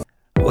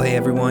Well, hey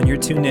everyone, you're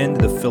tuned in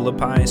to the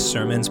Philippi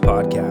Sermons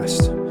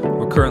Podcast.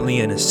 We're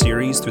currently in a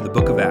series through the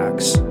book of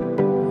Acts.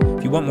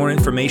 If you want more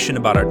information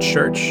about our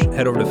church,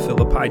 head over to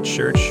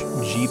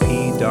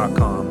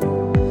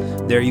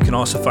philippichurchgp.com. There you can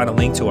also find a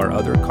link to our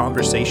other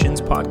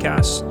Conversations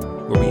podcasts,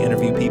 where we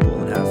interview people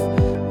and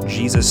have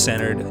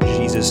Jesus-centered,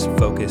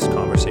 Jesus-focused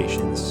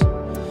conversations.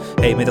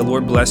 Hey, may the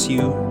Lord bless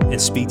you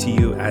and speak to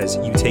you as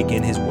you take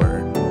in His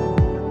Word.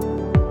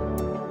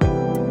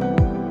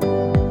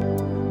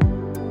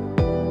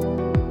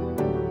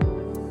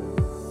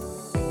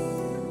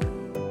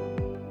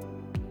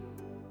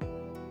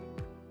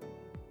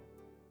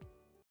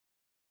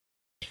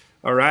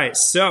 All right,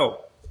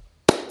 so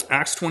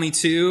Acts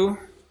 22,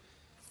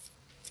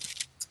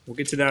 we'll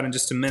get to that in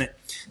just a minute.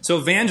 So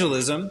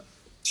evangelism,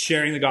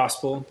 sharing the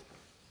gospel,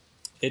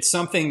 it's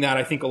something that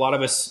I think a lot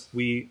of us,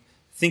 we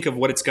think of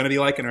what it's going to be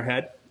like in our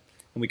head,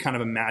 and we kind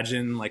of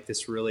imagine like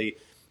this really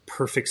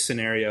perfect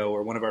scenario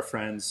where one of our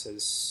friends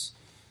says,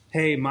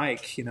 hey,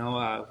 Mike,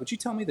 would you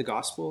tell me the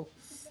gospel?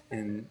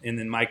 And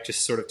then Mike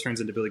just sort of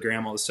turns into Billy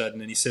Graham all of a sudden,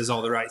 and he says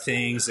all the right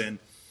things, and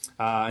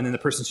then the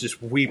person's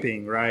just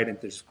weeping, right? And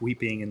they're just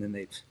weeping, and then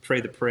they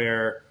pray the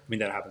prayer. I mean,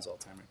 that happens all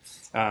the time,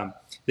 right?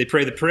 They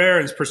pray the prayer,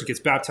 and this person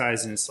gets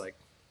baptized, and it's like,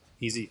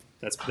 easy.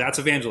 That's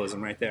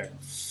evangelism right there.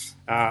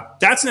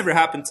 That's never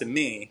happened to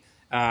me.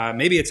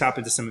 Maybe it's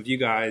happened to some of you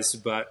guys,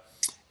 but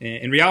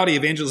in reality,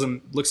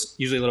 evangelism looks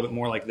usually a little bit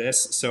more like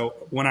this. So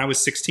when I was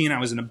 16, I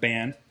was in a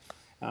band.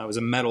 It was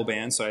a metal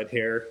band, so I had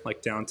hair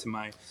like down to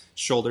my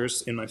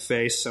shoulders in my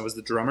face. I was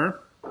the drummer.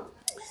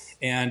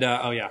 And,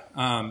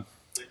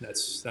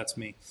 that's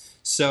me.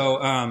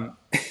 So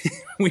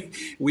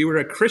we were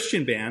a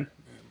Christian band,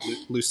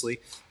 loosely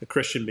a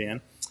Christian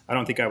band. I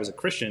don't think I was a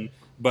Christian,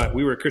 but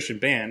we were a Christian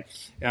band,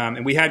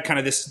 and we had kind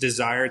of this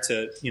desire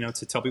to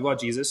tell people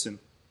about Jesus. And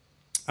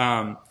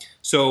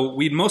so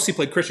we mostly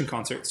played Christian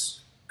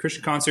concerts.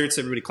 Christian concerts,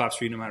 everybody claps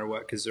for you no matter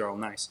what because they're all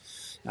nice.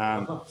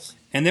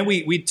 And then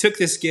we took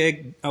this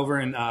gig over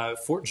in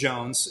Fort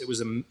Jones. It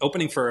was an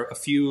opening for a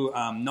few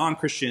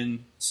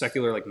non-Christian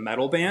secular like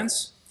metal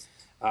bands.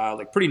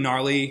 Like pretty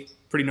gnarly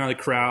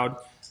crowd,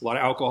 a lot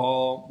of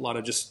alcohol, a lot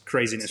of just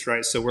craziness,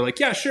 right? So we're like,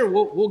 yeah, sure,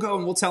 we'll go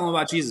and we'll tell them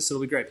about Jesus. It'll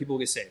be great. People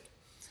will get saved.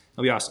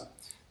 It'll be awesome.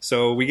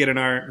 So we get in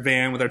our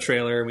van with our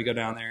trailer and we go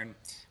down there and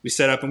we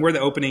set up, and we're the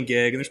opening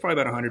gig, and there's probably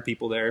about 100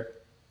 people there.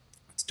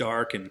 It's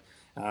dark and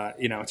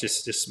it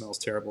just smells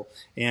terrible.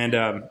 And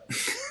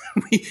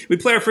we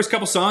play our first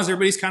couple songs.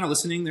 Everybody's kind of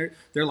listening.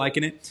 They're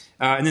liking it.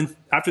 And then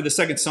after the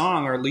second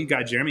song, our lead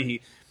guy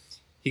Jeremy,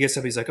 he gets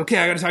up. He's like, okay,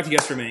 I got to talk to you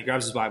guys for a minute. He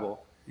grabs his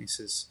Bible. He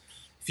says,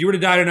 if you were to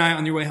die tonight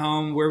on your way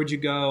home, where would you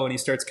go? And he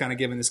starts kind of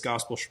giving this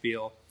gospel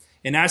spiel.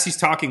 And as he's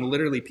talking,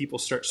 literally people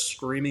start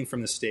screaming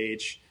from the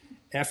stage,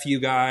 F you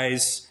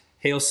guys,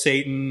 hail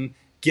Satan,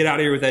 get out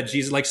of here with that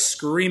Jesus, like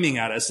screaming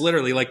at us.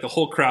 Literally, like the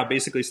whole crowd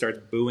basically starts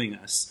booing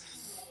us.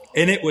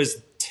 And it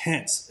was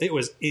tense. It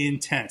was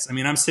intense. I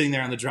mean, I'm sitting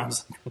there on the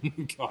drums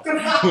like, oh my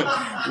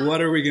God,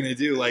 what are we going to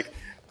do? Like,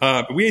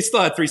 we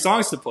still had 3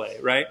 songs to play,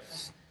 right?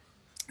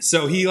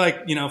 So he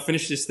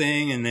finished his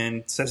thing and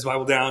then set his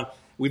Bible down.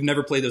 We've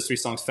never played those 3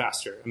 songs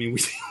faster. I mean, we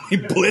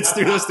blitzed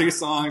through those 3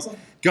 songs,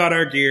 got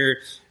our gear,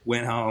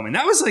 went home. And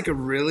that was like a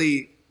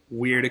really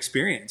weird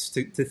experience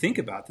to think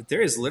about, that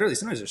there is literally,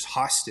 sometimes there's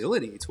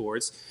hostility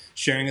towards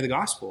sharing of the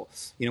gospel.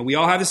 We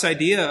all have this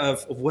idea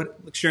of what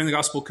sharing the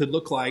gospel could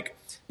look like.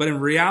 But in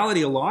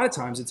reality, a lot of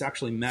times it's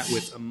actually met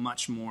with a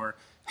much more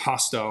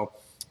hostile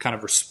kind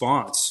of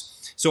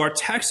response. So our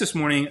text this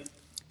morning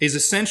is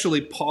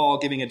essentially Paul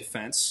giving a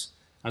defense,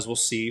 as we'll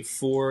see,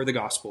 for the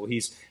gospel.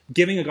 He's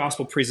giving a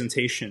gospel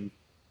presentation,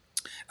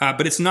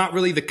 but it's not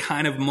really the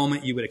kind of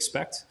moment you would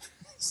expect.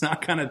 It's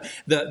not kind of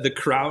the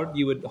crowd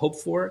you would hope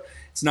for.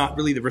 It's not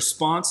really the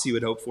response you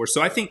would hope for.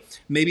 So I think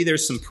maybe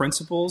there's some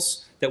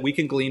principles that we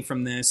can glean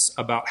from this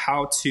about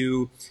how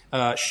to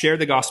share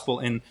the gospel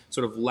in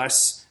sort of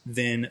less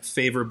than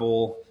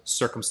favorable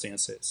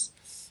circumstances.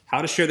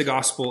 How to share the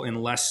gospel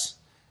in less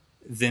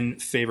than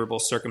favorable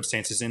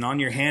circumstances. And on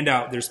your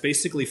handout, there's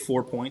basically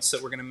 4 points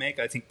that we're going to make.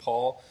 I think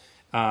Paul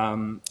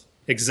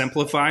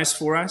exemplifies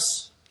for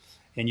us,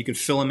 and you can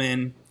fill them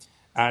in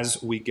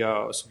as we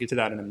go. So we'll get to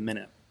that in a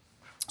minute.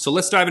 So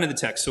let's dive into the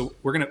text. So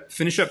we're going to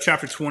finish up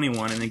chapter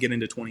 21 and then get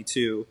into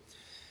 22,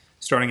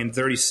 starting in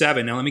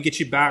 37. Now let me get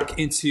you back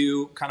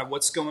into kind of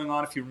what's going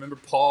on. If you remember,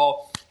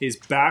 Paul is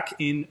back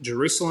in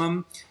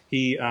Jerusalem.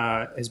 He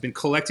has been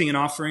collecting an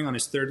offering on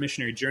his 3rd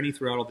missionary journey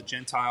throughout all the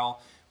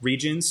Gentile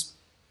regions.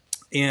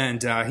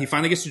 And he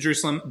finally gets to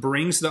Jerusalem,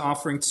 brings the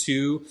offering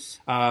to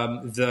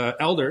the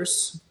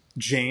elders,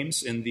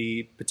 James, and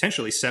the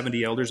potentially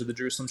 70 elders of the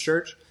Jerusalem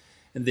church.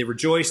 And they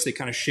rejoice. They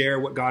kind of share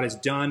what God has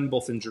done,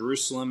 both in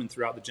Jerusalem and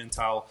throughout the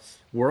Gentile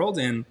world.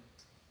 And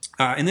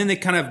then they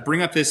kind of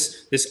bring up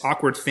this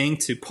awkward thing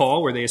to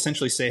Paul, where they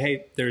essentially say,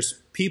 hey,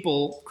 there's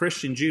people,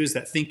 Christian Jews,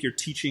 that think you're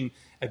teaching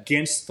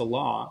against the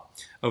law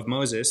of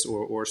Moses,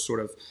 or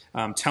sort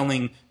of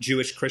telling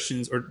Jewish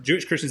Christians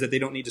that they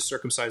don't need to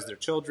circumcise their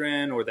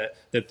children, or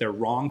that they're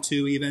wrong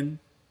to even.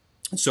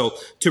 So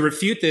to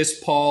refute this,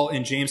 Paul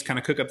and James kind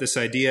of cook up this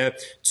idea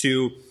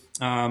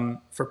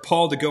for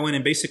Paul to go in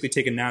and basically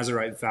take a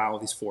Nazirite vow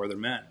with these four other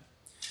men.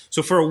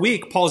 So for a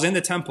week, Paul's in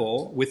the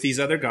temple with these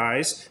other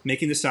guys,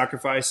 making the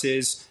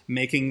sacrifices,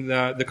 making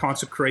the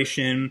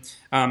consecration.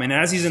 And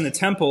as he's in the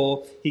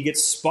temple, he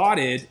gets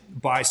spotted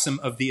by some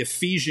of the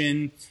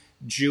Ephesian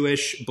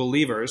Jewish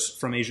believers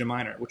from Asia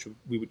Minor, which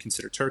we would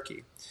consider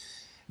Turkey.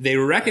 They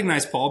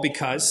recognize Paul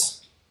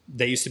because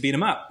they used to beat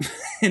him up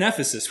in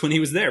Ephesus when he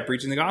was there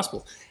preaching the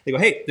gospel. They go,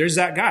 hey, there's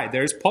that guy.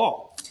 There's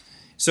Paul.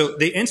 So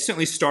they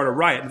instantly start a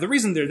riot. The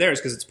reason they're there is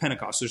because it's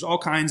Pentecost. There's all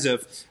kinds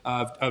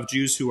of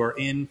Jews who are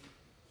in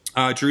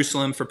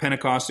Jerusalem for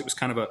Pentecost. It was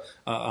kind of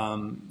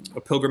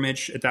a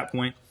pilgrimage at that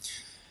point.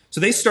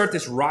 So they start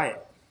this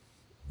riot.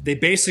 They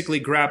basically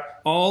grab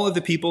all of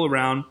the people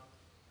around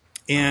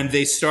and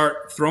they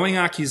start throwing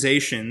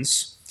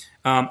accusations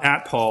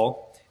at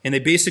Paul, and they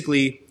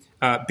basically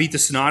beat the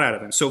snot out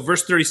of him. So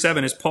verse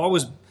 37, as Paul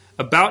was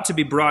about to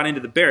be brought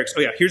into the barracks,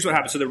 here's what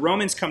happened. So the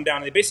Romans come down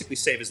and they basically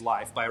save his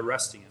life by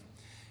arresting him.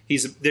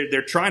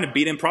 They're trying to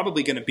beat him,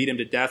 probably going to beat him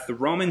to death. The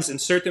Romans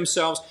insert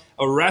themselves,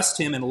 arrest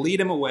him, and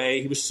lead him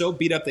away. He was so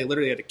beat up, they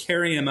literally had to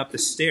carry him up the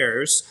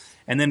stairs.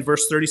 And then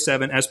verse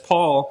 37, as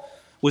Paul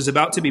was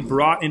about to be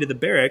brought into the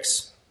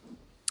barracks,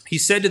 he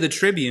said to the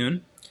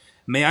tribune,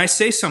 "May I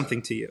say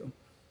something to you?"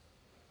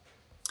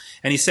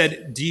 And he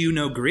said, "Do you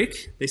know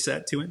Greek?" They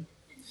said to him.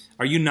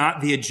 "Are you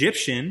not the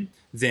Egyptian,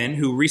 then,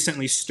 who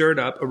recently stirred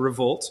up a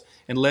revolt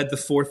and led the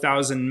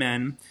 4,000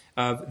 men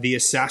of the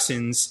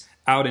assassins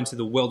out into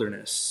the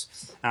wilderness?"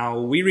 Now,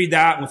 we read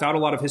that without a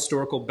lot of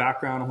historical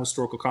background or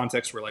historical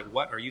context. We're like,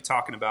 what are you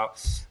talking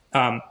about?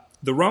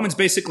 The Romans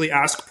basically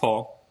ask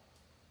Paul,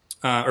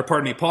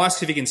 Paul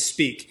asks if he can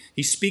speak.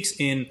 He speaks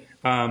in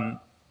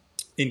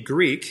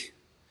Greek,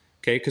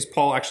 okay, because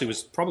Paul actually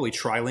was probably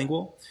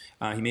trilingual.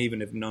 He may even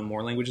have known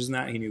more languages than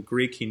that. He knew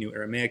Greek, he knew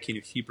Aramaic, he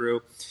knew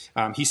Hebrew.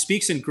 He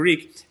speaks in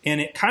Greek, and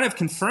it kind of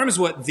confirms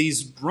what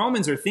these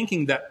Romans are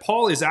thinking, that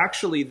Paul is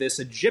actually this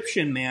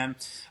Egyptian man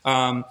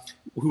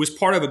who was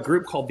part of a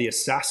group called the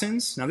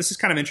Assassins. Now, this is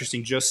kind of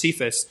interesting.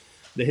 Josephus,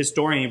 the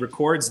historian,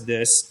 records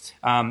this,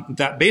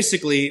 that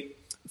basically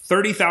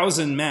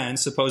 30,000 men,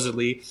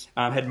 supposedly,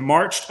 had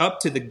marched up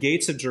to the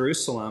gates of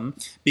Jerusalem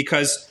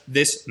because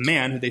this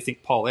man, who they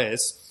think Paul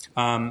is,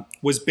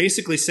 was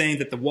basically saying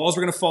that the walls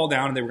were going to fall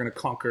down and they were going to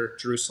conquer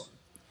Jerusalem.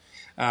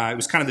 It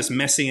was kind of this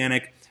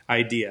messianic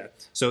idea.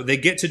 So they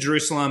get to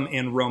Jerusalem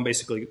and Rome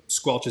basically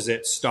squelches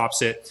it,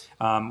 stops it,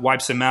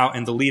 wipes him out,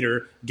 and the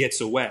leader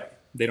gets away.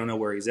 They don't know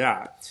where he's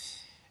at.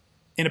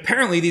 And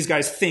apparently these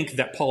guys think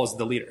that Paul is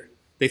the leader.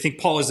 They think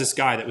Paul is this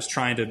guy that was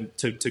trying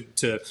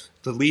to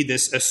lead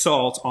this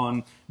assault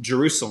on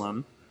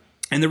Jerusalem.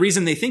 And the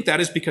reason they think that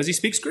is because he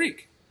speaks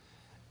Greek.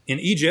 In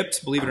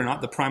Egypt, believe it or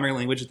not, the primary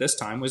language at this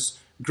time was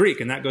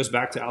Greek, and that goes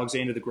back to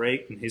Alexander the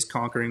Great and his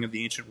conquering of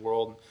the ancient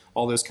world and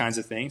all those kinds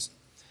of things.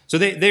 So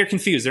they're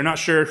confused. They're not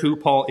sure who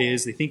Paul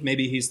is. They think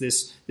maybe he's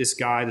this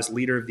guy, this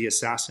leader of the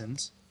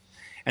assassins.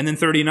 And then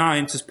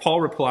 39 says,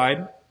 Paul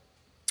replied,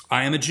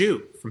 "I am a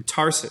Jew from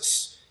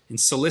Tarsus in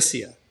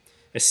Cilicia,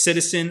 a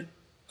citizen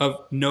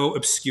of no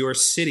obscure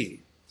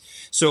city."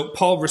 So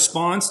Paul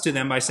responds to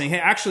them by saying, hey,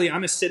 actually,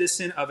 I'm a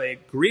citizen of a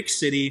Greek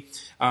city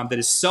that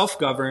is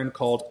self-governed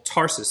called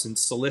Tarsus in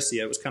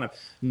Cilicia. It was kind of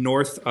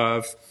north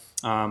of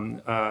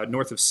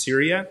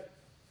Syria,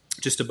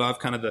 just above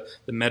kind of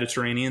the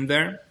Mediterranean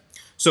there.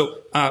 So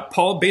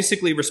Paul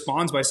basically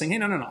responds by saying, hey,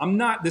 no, I'm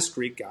not this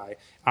Greek guy.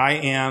 I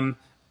am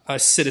a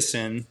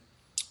citizen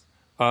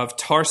of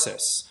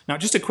Tarsus. Now,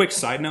 just a quick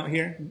side note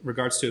here in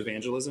regards to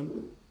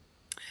evangelism.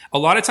 A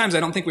lot of times I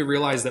don't think we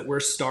realize that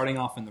we're starting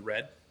off in the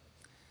red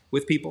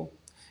with people.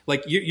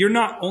 Like, you're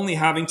not only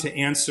having to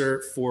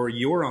answer for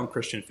your own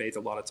Christian faith a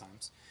lot of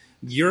times.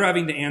 You're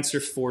having to answer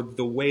for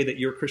the way that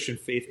your Christian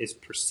faith is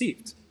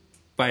perceived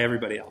by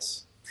everybody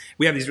else.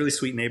 We have these really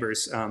sweet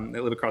neighbors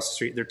that live across the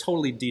street. They're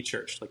totally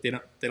de-churched. Like, they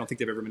don't think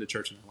they've ever been to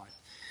church in their life.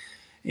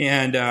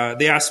 And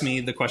they asked me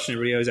the question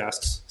everybody always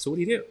asks, so what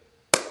do you do?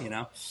 You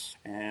know?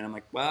 And I'm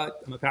like, well,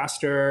 I'm a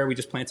pastor. We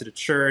just planted a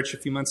church a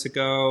few months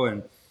ago.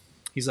 And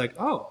he's like,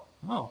 oh.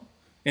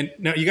 And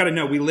now you got to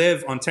know, we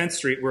live on 10th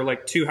Street. We're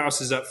like 2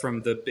 houses up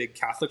from the big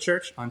Catholic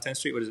church on 10th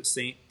Street. What is it?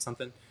 St.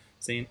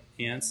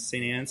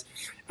 Anne's.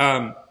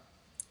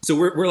 So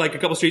we're like a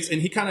couple streets,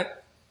 and he kind of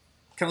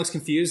looks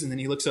confused, and then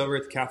he looks over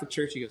at the Catholic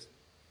church. He goes,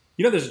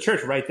 you know, there's a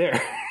church right there.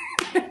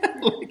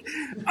 Like,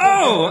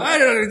 oh, I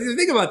don't know.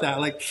 Think about that.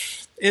 Like,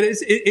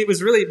 it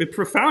was really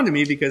profound to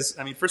me because,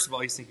 I mean, first of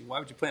all, he's thinking, why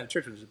would you plant a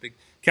church when there's a big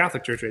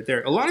Catholic church right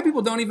there? A lot of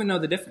people don't even know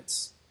the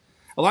difference.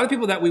 A lot of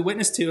people that we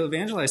witness to,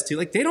 evangelize to,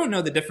 like, they don't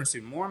know the difference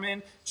between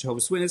Mormon,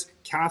 Jehovah's Witness,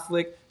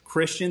 Catholic,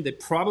 Christian. They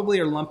probably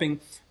are lumping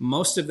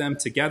most of them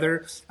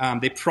together.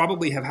 They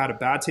probably have had a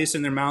bad taste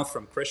in their mouth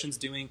from Christians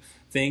doing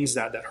things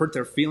that hurt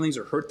their feelings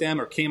or hurt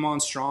them or came on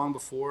strong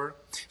before.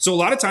 So a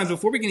lot of times,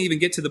 before we can even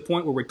get to the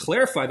point where we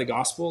clarify the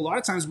gospel, a lot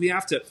of times we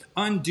have to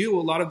undo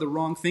a lot of the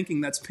wrong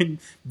thinking that's been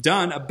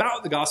done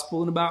about the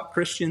gospel and about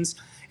Christians.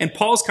 And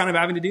Paul's kind of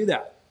having to do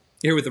that.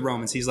 here with the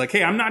Romans. He's like,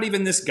 hey, I'm not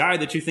even this guy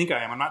that you think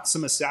I am. I'm not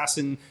some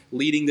assassin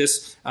leading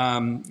this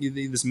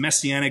this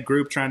messianic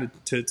group trying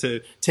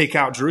to take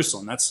out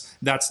Jerusalem.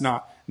 That's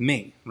not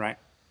me, right?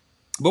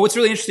 But what's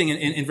really interesting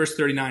in verse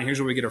 39, here's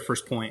where we get our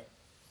first point,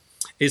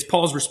 is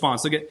Paul's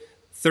response. Look at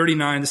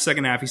 39, the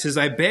second half. He says,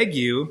 I beg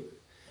you,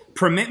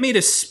 permit me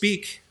to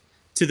speak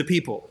to the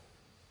people.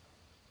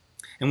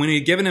 And when he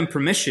had given him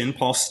permission,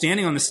 Paul,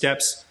 standing on the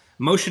steps,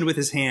 motioned with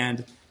his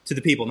hand to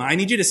the people. Now, I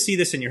need you to see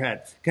this in your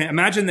head. Okay,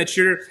 imagine that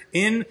you're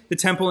in the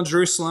temple in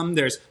Jerusalem.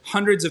 There's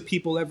hundreds of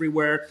people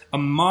everywhere. A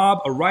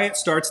mob, a riot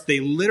starts. They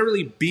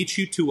literally beat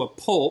you to a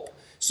pulp,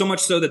 so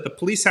much so that the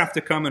police have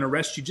to come and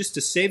arrest you just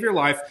to save your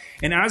life.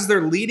 And as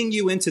they're leading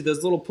you into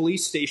this little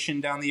police station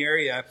down the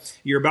area,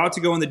 you're about to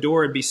go in the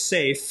door and be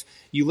safe.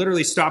 You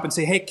literally stop and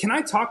say, hey, can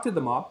I talk to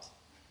the mob?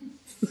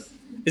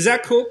 Is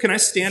that cool? Can I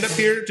stand up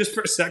here just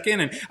for a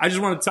second? And I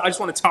just want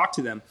to talk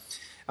to them.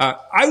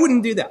 I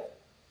wouldn't do that.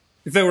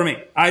 If it were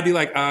me, I'd be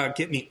like,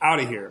 get me out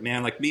of here,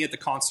 man. Like me at the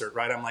concert,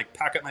 right? I'm like,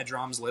 pack up my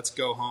drums, let's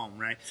go home,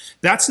 right?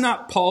 That's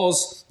not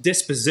Paul's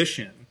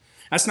disposition.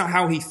 That's not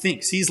how he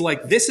thinks. He's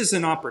like, this is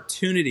an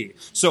opportunity.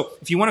 So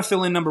if you want to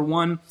fill in number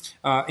one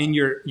in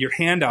your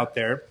handout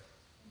there,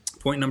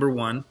 point number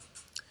one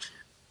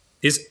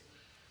is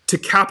to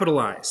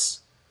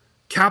capitalize.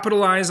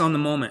 Capitalize on the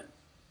moment.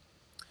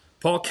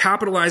 Paul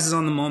capitalizes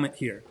on the moment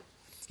here.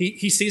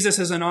 He sees this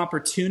as an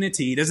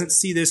opportunity. He doesn't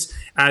see this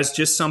as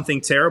just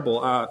something terrible.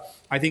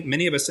 I think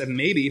many of us have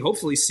maybe,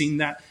 hopefully, seen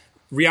that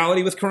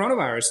reality with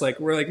coronavirus. Like,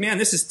 we're like, man,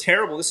 this is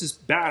terrible. This is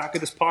bad. How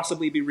could this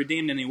possibly be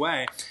redeemed in any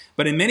way?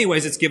 But in many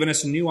ways, it's given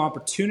us new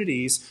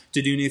opportunities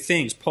to do new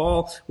things.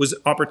 Paul was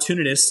an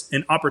opportunist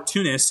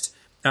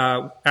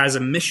as a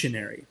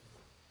missionary.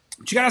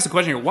 But you got to ask the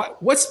question here,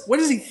 what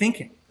is he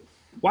thinking?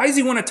 Why does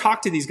he want to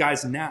talk to these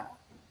guys now?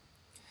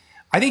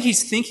 I think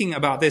he's thinking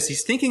about this.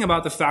 He's thinking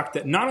about the fact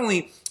that not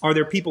only are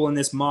there people in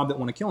this mob that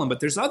want to kill him, but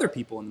there's other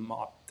people in the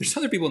mob. There's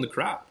other people in the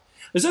crowd.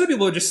 There's other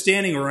people who are just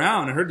standing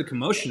around and heard the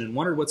commotion and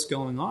wondered what's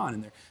going on,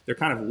 and they're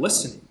kind of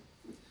listening.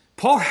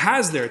 Paul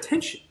has their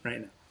attention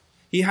right now.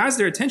 He has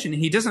their attention,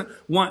 and he doesn't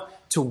want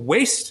to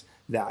waste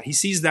that. He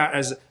sees that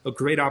as a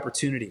great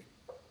opportunity.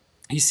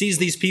 He sees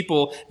these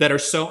people that are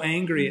so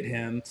angry at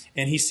him,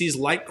 and he sees,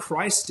 like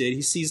Christ did,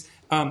 he sees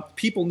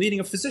people needing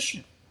a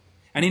physician.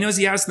 And he knows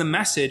he has the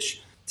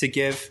message to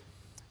give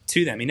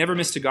to them. He never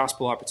missed a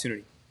gospel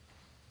opportunity.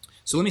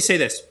 So let me say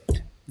this.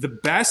 The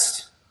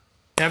best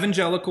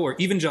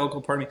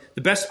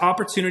the best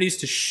opportunities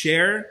to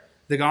share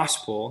the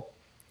gospel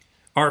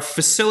are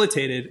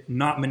facilitated,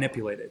 not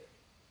manipulated.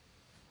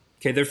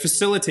 Okay, they're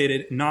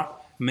facilitated,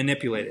 not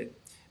manipulated.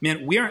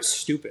 Man, we aren't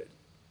stupid.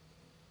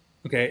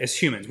 Okay,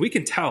 as humans, we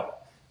can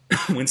tell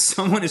when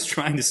someone is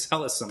trying to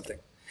sell us something.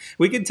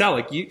 We can tell,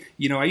 like,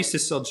 you know, I used to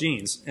sell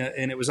jeans,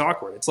 and it was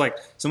awkward. It's like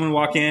someone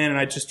walk in, and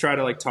I just try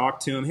to, like, talk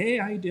to him. Hey,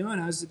 how you doing?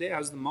 How's the day?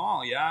 How's the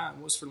mall? Yeah,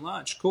 what was for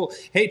lunch? Cool.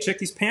 Hey, check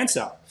these pants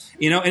out.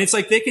 You know, and it's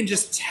like they can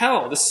just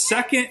tell the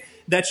second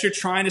that you're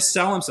trying to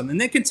sell them something.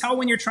 They can tell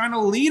when you're trying to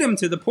lead them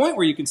to the point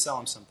where you can sell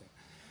them something.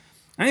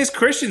 I think as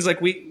Christians,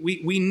 like,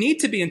 we need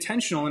to be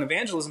intentional in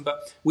evangelism,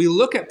 but we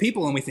look at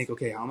people and we think,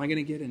 okay, how am I going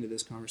to get into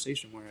this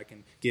conversation where I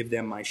can give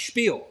them my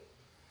spiel?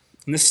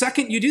 And the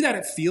second you do that,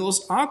 it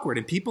feels awkward,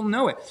 and people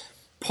know it.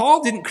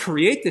 Paul didn't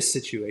create this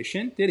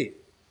situation, did he?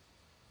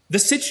 The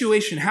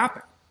situation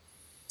happened.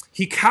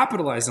 He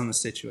capitalized on the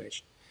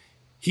situation.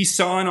 He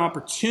saw an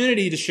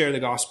opportunity to share the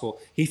gospel.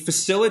 He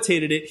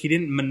facilitated it. He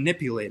didn't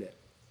manipulate it.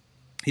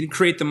 He didn't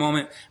create the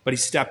moment, but he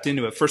stepped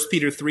into it. 1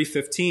 Peter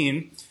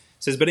 3:15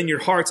 says, but in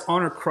your hearts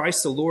honor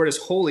Christ the Lord as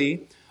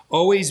holy,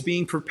 always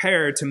being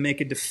prepared to make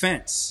a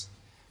defense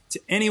to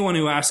anyone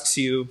who asks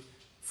you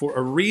for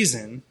a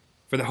reason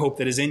for the hope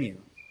that is in you.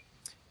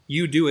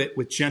 You do it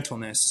with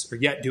gentleness, or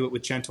yet do it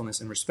with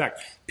gentleness and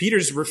respect.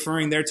 Peter's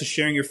referring there to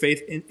sharing your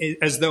faith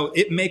as though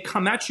it may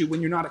come at you when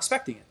you're not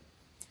expecting it.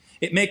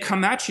 It may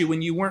come at you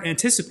when you weren't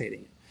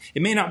anticipating it.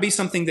 It may not be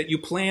something that you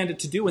planned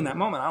to do in that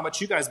moment. I don't know about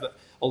you guys, but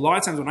a lot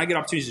of times when I get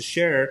opportunities to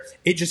share,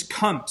 it just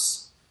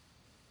comes.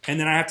 And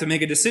then I have to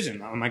make a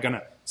decision. Am I going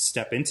to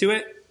step into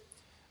it,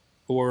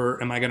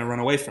 or am I going to run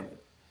away from it?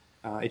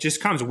 It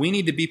just comes. We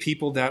need to be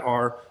people that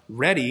are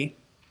ready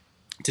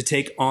to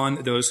take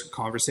on those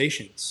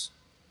conversations.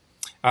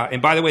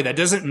 And by the way, that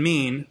doesn't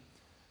mean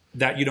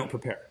that you don't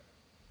prepare.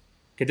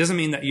 It doesn't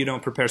mean that you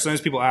don't prepare.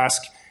 Sometimes people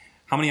ask,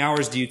 how many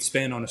hours do you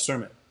spend on a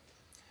sermon?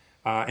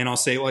 And I'll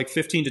say, well, like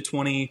 15 to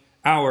 20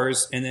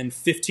 hours and then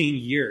 15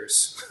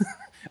 years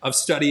of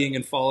studying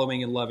and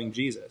following and loving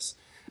Jesus.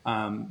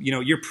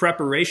 Your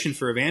preparation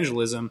for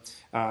evangelism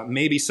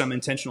may be some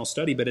intentional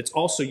study, but it's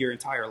also your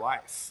entire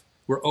life.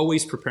 We're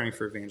always preparing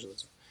for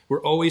evangelism.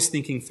 We're always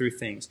thinking through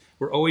things.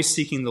 We're always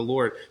seeking the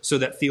Lord so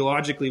that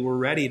theologically we're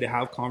ready to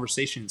have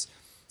conversations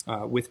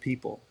with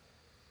people.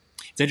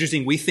 It's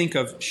interesting. We think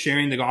of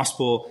sharing the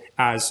gospel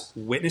as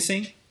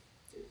witnessing,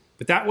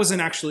 but that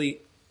wasn't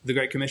actually the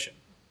Great Commission.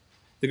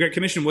 The Great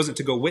Commission wasn't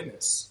to go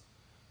witness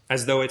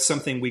as though it's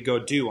something we go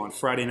do on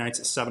Friday nights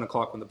at 7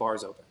 o'clock when the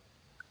bar's open.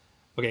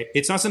 Okay,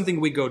 it's not something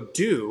we go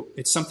do.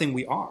 It's something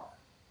we are.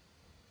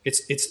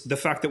 It's the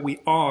fact that we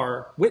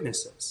are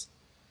witnesses.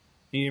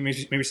 And you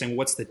maybe you're saying,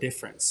 what's the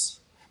difference?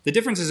 The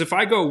difference is if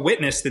I go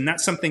witness, then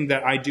that's something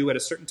that I do at a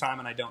certain time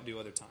and I don't do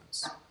other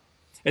times.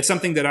 It's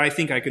something that I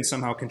think I can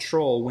somehow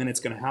control when it's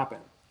going to happen.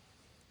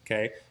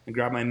 Okay? And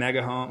grab my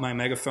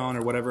megaphone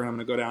or whatever, and I'm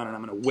going to go down and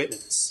I'm going to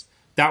witness.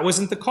 That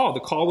wasn't the call. The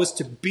call was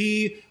to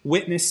be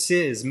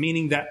witnesses,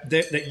 meaning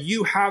that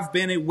you have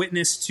been a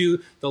witness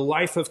to the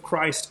life of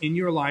Christ in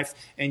your life,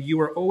 and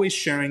you are always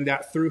sharing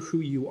that through who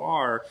you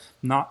are,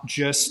 not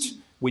just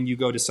when you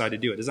go decide to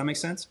do it. Does that make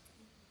sense?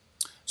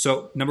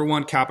 So, number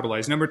one,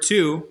 capitalize. Number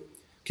two,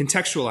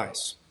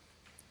 contextualize.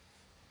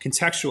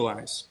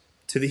 Contextualize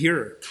to the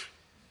hearer.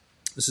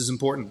 This is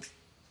important.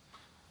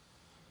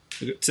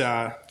 Look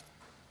at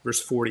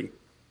verse 40.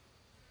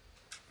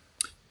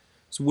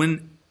 So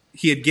when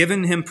he had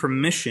given him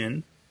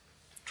permission,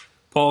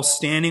 Paul,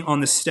 standing on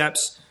the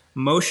steps,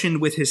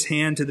 motioned with his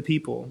hand to the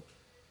people.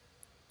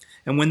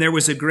 And when there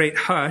was a great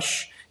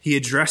hush, he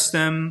addressed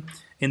them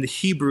in the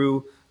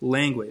Hebrew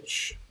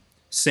language,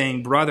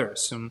 saying,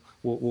 brothers, and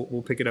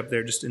we'll pick it up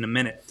there just in a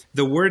minute.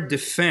 The word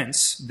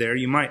defense there,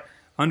 you might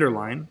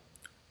underline,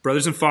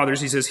 brothers and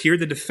fathers, he says, hear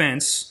the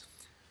defense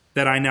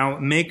that I now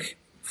make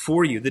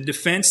for you. The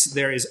defense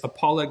there is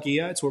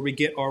apologia. It's where we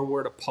get our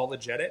word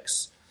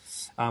apologetics,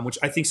 which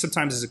I think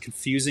sometimes is a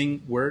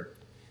confusing word.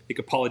 I think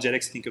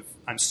apologetics, think of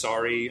I'm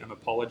sorry, I'm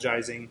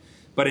apologizing.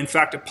 But in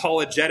fact,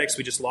 apologetics,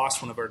 we just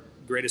lost one of our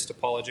greatest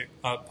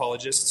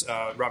apologists,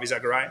 Ravi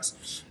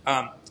Zacharias.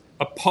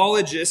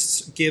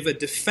 Apologists give a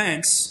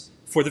defense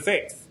for the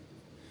faith.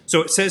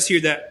 So it says here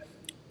that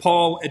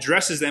Paul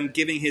addresses them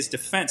giving his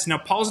defense. Now,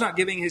 Paul's not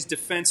giving his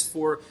defense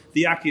for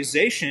the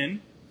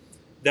accusation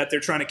that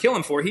they're trying to kill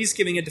him for. He's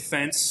giving a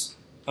defense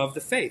of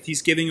the faith.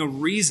 He's giving a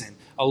reason,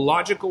 a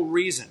logical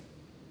reason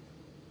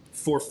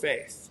for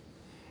faith.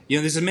 You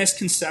know, there's a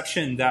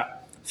misconception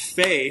that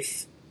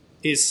faith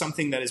is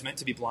something that is meant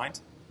to be blind.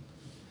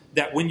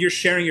 That when you're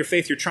sharing your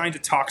faith, you're trying to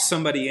talk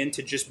somebody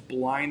into just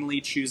blindly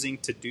choosing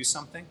to do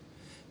something.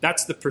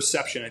 That's the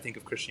perception, I think,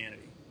 of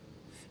Christianity.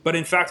 But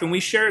in fact, when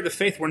we share the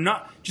faith, we're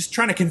not just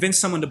trying to convince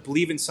someone to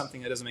believe in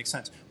something that doesn't make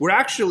sense. We're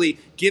actually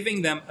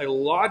giving them a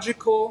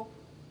logical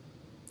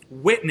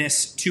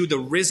witness to the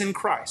risen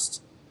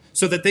Christ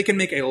so that they can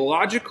make a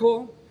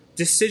logical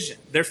decision.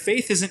 Their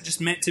faith isn't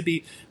just meant to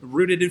be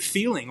rooted in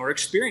feeling or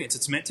experience.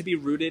 It's meant to be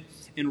rooted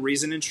in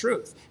reason and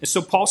truth. And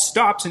so Paul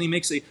stops and he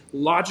makes a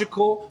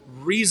logical,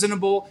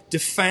 reasonable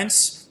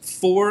defense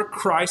for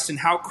Christ and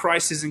how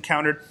Christ has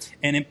encountered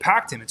and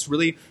impacted him. It's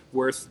really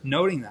worth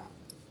noting that.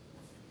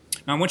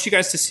 Now I want you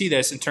guys to see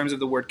this in terms of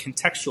the word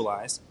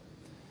contextualize,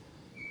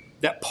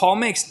 that Paul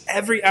makes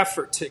every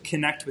effort to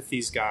connect with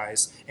these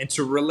guys and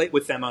to relate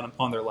with them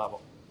on their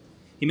level.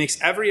 He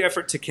makes every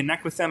effort to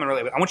connect with them and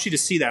relate with them. I want you to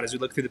see that as we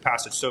look through the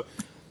passage. So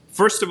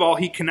first of all,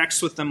 he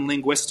connects with them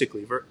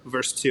linguistically,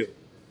 verse 2.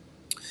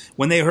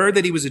 When they heard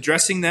that he was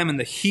addressing them in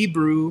the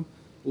Hebrew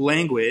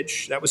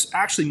language, that was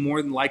actually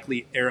more than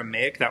likely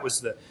Aramaic. That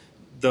was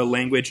the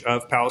language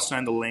of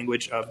Palestine, the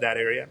language of that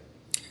area.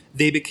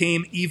 They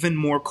became even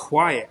more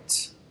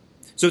quiet.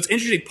 So it's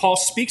interesting. Paul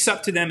speaks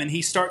up to them and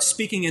he starts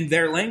speaking in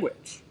their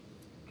language.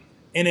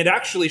 And it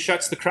actually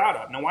shuts the crowd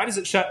up. Now, why does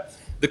it shut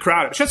the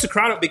crowd up? It shuts the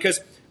crowd up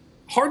because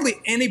hardly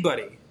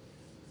anybody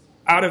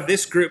out of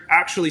this group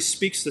actually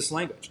speaks this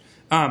language.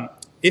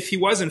 If he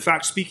was, in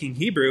fact, speaking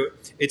Hebrew,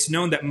 it's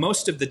known that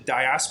most of the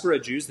diaspora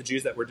Jews, the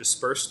Jews that were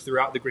dispersed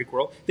throughout the Greek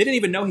world, they didn't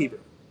even know Hebrew.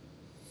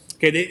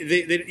 Okay,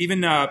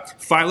 even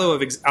Philo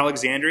of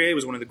Alexandria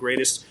was one of the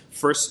greatest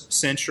first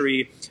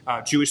century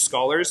Jewish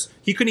scholars.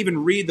 He couldn't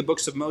even read the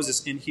books of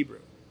Moses in Hebrew.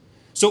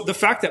 So the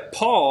fact that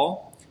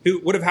Paul, who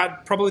would have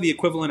had probably the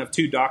equivalent of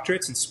 2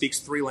 doctorates and speaks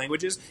 3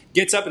 languages,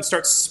 gets up and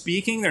starts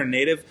speaking their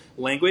native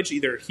language,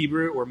 either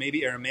Hebrew or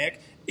maybe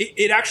Aramaic,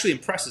 it actually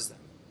impresses them.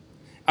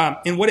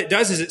 And what it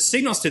does is it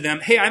signals to them,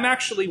 hey, I'm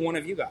actually one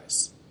of you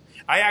guys.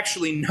 I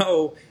actually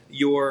know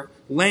your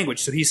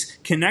language. So he's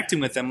connecting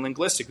with them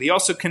linguistically. He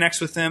also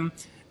connects with them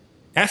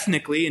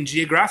ethnically and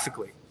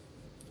geographically.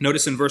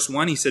 Notice in verse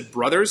 1, he said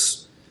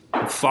brothers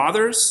and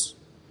fathers.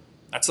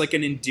 That's like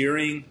an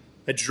endearing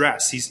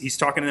address. He's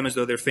talking to them as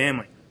though they're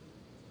family.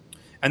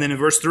 And then in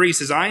verse 3, he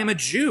says, I am a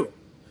Jew,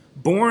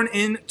 born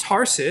in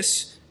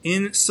Tarsus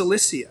in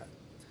Cilicia,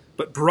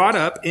 but brought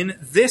up in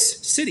this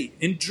city,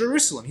 in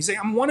Jerusalem. He's saying,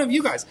 I'm one of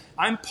you guys.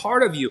 I'm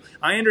part of you.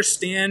 I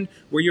understand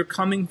where you're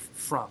coming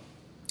from.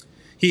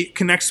 He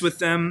connects with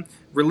them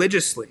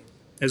religiously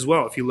as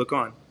well, if you look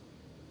on.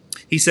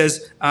 He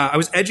says, I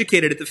was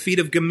educated at the feet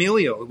of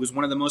Gamaliel, who was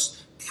one of the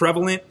most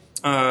prevalent,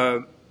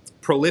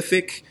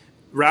 prolific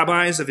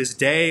rabbis of his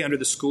day under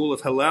the school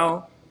of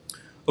Hillel.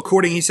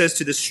 According, he says,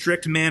 to the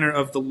strict manner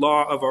of the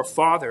law of our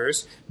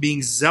fathers,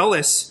 being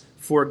zealous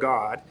for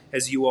God,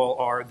 as you all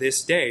are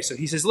this day. So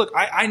he says, look,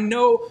 I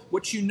know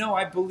what you know.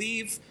 I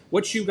believe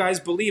what you guys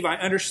believe. I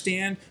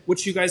understand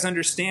what you guys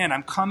understand.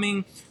 I'm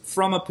coming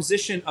from a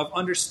position of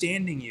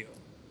understanding you.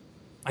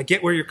 I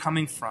get where you're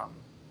coming from.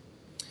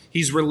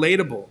 He's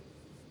relatable.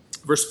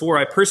 Verse 4,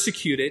 I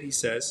persecuted, he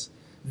says,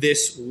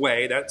 this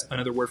way. That's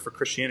another word for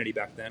Christianity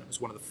back then. It was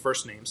one of the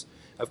first names.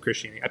 of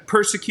Christianity. I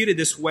persecuted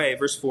this way,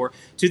 verse 4,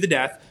 to the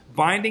death,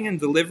 binding and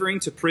delivering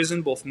to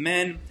prison both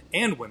men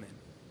and women,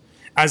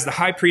 as the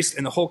high priest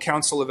and the whole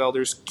council of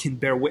elders can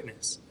bear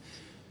witness.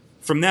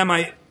 From them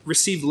I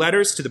received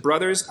letters to the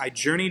brothers. I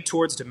journeyed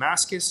towards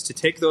Damascus to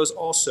take those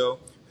also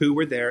who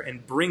were there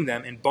and bring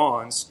them in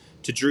bonds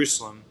to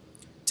Jerusalem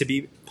to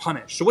be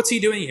punished. So what's he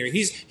doing here?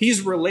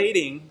 He's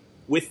relating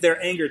with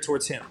their anger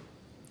towards him.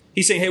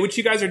 He's saying, hey, what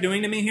you guys are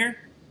doing to me here,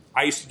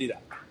 I used to do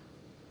that.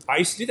 I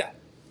used to do that.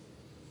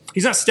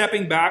 He's not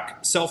stepping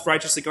back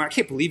self-righteously going, I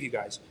can't believe you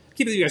guys. I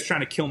can't believe you guys are trying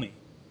to kill me.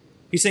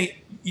 He's saying,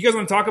 you guys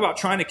want to talk about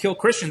trying to kill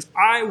Christians?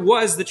 I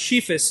was the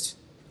chiefest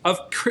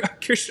of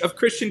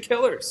Christian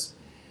killers.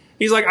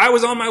 He's like, I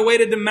was on my way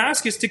to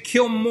Damascus to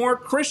kill more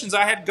Christians.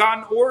 I had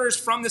gotten orders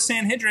from the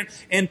Sanhedrin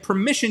and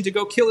permission to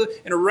go kill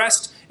and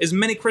arrest as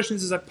many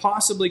Christians as I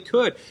possibly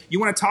could.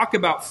 You want to talk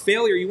about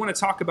failure? You want to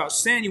talk about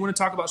sin? You want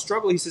to talk about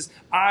struggle? He says,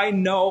 I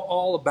know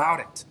all about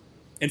it.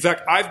 In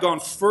fact, I've gone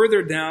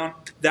further down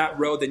that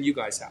road than you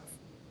guys have,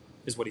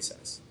 is what he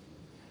says.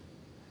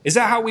 Is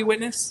that how we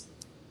witness?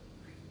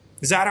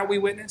 Is that how we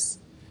witness?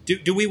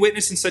 Do we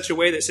witness in such a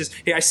way that says,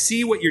 hey, I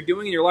see what you're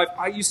doing in your life.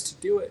 I used to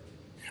do it.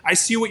 I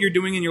see what you're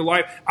doing in your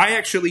life. I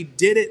actually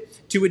did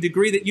it to a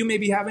degree that you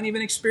maybe haven't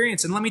even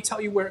experienced. And let me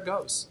tell you where it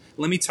goes.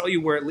 Let me tell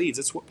you where it leads.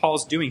 That's what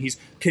Paul's doing. He's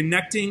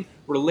connecting,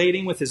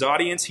 relating with his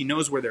audience. He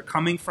knows where they're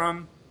coming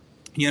from.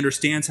 He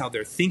understands how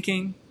they're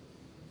thinking.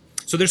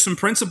 So there's some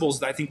principles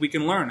that I think we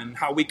can learn and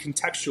how we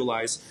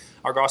contextualize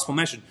our gospel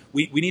message.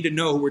 We need to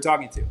know who we're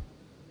talking to.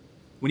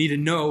 We need to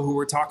know who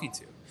we're talking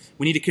to.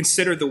 We need to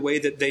consider the way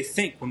that they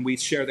think when we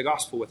share the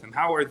gospel with them.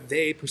 How are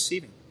they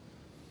perceiving?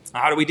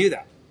 How do we do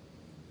that?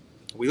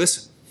 We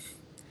listen.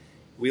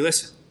 We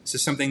listen. This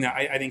is something that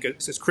I think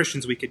as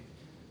Christians we could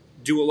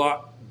do a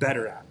lot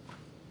better at.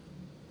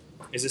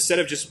 Is instead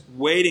of just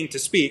waiting to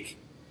speak,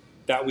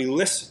 that we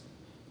listen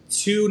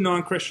to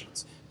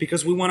non-Christians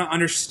because we want to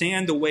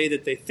understand the way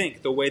that they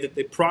think, the way that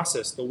they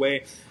process, the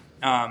way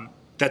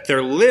that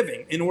they're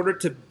living in order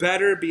to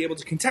better be able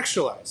to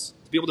contextualize,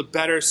 to be able to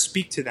better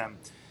speak to them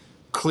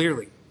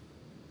clearly.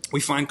 We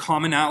find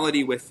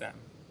commonality with them.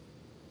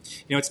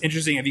 You know, it's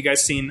interesting. Have you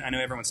guys seen, I know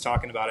everyone's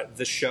talking about it,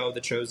 the show,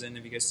 The Chosen.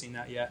 Have you guys seen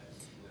that yet?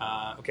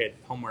 Okay,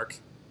 homework.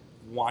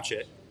 Watch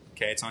it.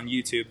 Okay, it's on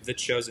YouTube, The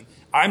Chosen.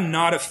 I'm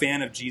not a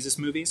fan of Jesus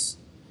movies.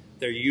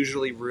 They're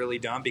usually really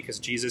dumb because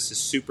Jesus is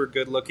super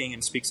good looking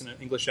and speaks in an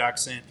English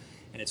accent,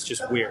 and it's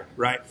just weird,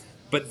 right?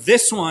 But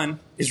this one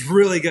is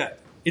really good.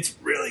 It's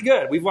really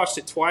good. We've watched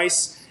it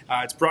twice.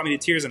 It's brought me to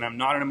tears, and I'm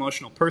not an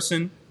emotional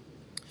person.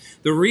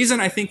 The reason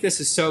I think this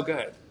is so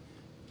good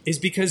is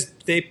because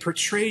they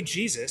portray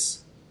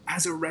Jesus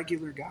as a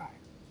regular guy.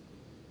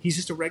 He's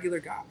just a regular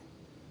guy.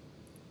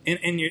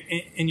 And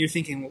you're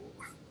thinking, well,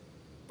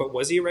 but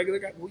was he a regular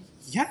guy? Well,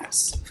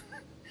 yes.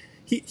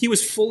 He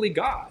was fully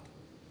God,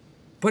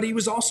 but he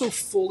was also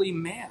fully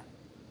man.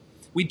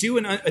 We do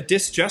an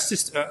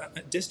injustice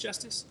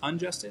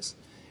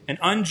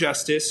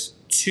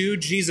to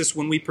Jesus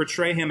when we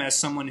portray him as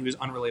someone who is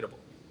unrelatable,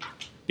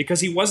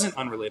 because he wasn't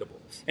unrelatable.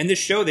 In this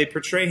show, they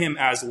portray him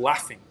as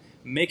laughing,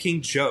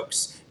 making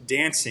jokes,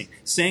 dancing,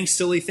 saying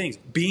silly things,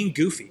 being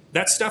goofy.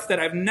 That's stuff that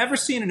I've never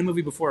seen in a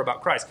movie before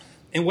about Christ.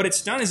 And what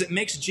it's done is it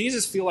makes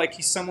Jesus feel like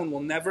he's someone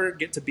we'll never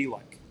get to be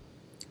like.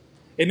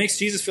 It makes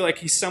Jesus feel like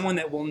he's someone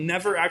that we'll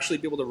never actually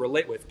be able to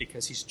relate with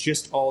because he's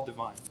just all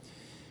divine.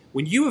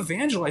 When you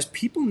evangelize,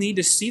 people need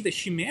to see the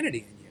humanity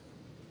in you.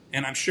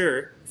 And I'm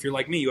sure, if you're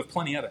like me, you have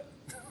plenty of it.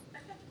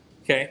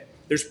 Okay?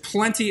 There's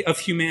plenty of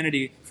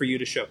humanity for you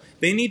to show.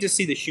 They need to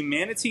see the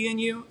humanity in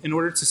you in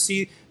order to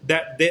see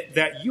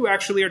that you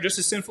actually are just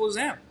as sinful as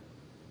them.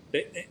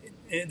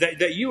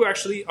 That you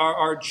actually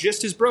are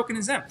just as broken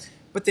as them.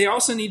 But they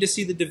also need to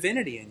see the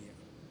divinity in you.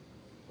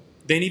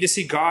 They need to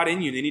see God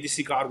in you. They need to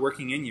see God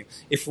working in you.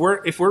 If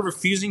we're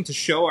refusing to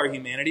show our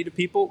humanity to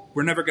people,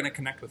 we're never going to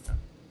connect with them.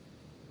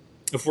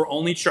 If we're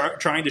only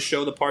trying to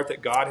show the part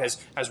that God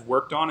has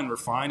worked on and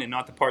refined and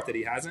not the part that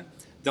he hasn't,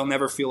 they'll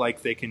never feel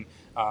like they can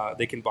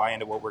buy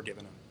into what we're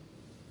giving them.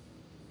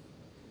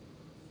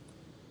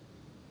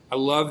 I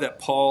love that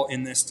Paul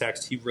in this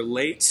text, he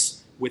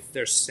relates with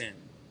their sin.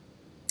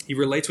 He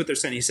relates with their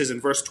sin. He says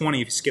in verse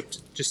 20, if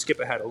you skip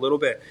ahead a little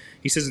bit,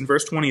 he says in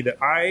verse 20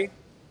 that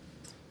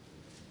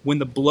when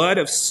the blood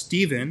of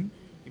Stephen,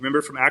 you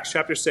remember from Acts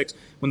chapter 6,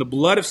 when the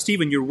blood of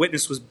Stephen, your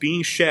witness, was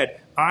being shed,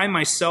 I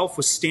myself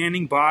was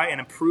standing by and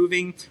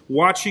approving,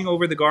 watching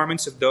over the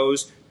garments of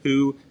those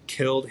who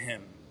killed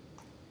him.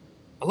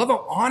 I love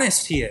how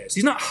honest he is.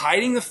 He's not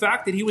hiding the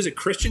fact that he was a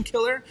Christian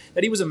killer,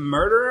 that he was a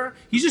murderer.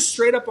 He's just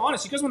straight up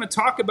honest. You guys want to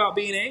talk about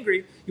being angry?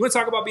 You want to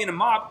talk about being a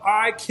mob?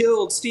 I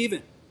killed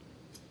Stephen.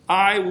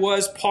 I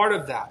was part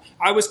of that.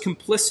 I was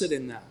complicit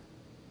in that.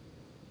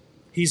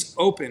 He's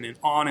open and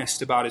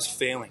honest about his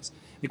failings.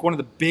 I think one of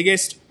the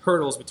biggest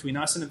hurdles between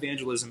us and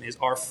evangelism is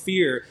our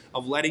fear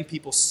of letting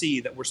people see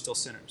that we're still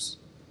sinners,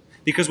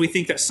 because we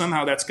think that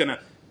somehow that's going to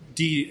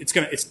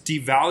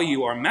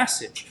devalue our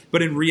message.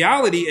 But in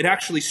reality, it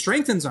actually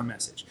strengthens our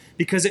message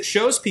because it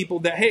shows people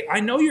that, hey, I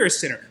know you're a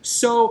sinner.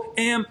 So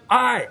am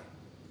I.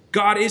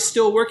 God is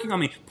still working on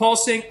me.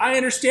 Paul's saying, I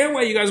understand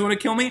why you guys want to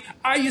kill me.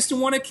 I used to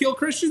want to kill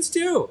Christians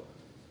too.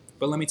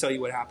 But let me tell you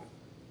what happened.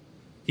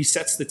 He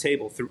sets the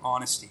table through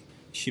honesty,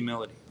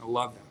 humility. I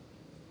love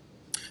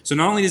that. So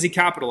not only does he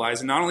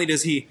capitalize, and not only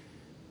does he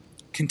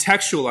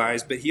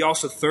contextualize, but he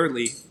also,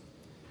 thirdly,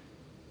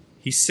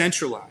 he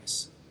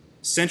centralized.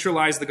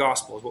 Centralize the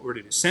gospel is what we're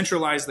to do.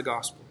 Centralize the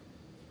gospel.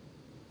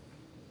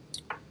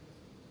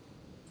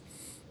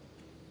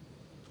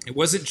 It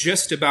wasn't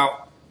just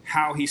about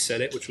how he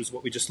said it, which was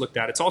what we just looked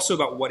at. It's also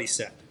about what he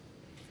said.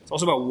 It's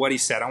also about what he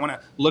said. I want to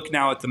look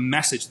now at the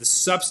message, the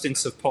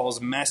substance of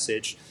Paul's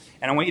message,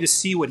 and I want you to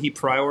see what he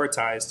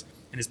prioritized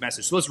in his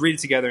message. So let's read it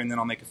together, and then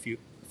I'll make a few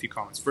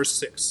comments. Verse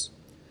 6.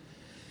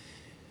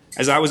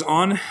 As I was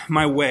on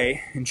my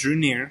way and drew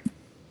near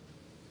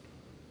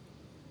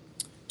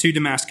to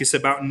Damascus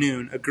about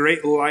noon, a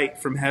great light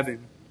from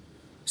heaven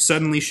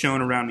suddenly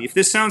shone around me. If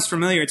this sounds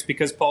familiar, it's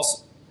because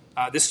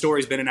this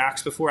story has been in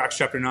Acts before, Acts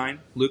chapter 9.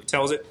 Luke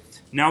tells it.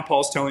 Now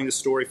Paul's telling the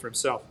story for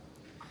himself.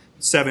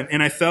 7.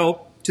 And I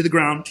fell to the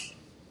ground,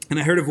 and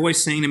I heard a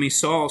voice saying to me,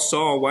 Saul,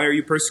 Saul, why are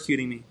you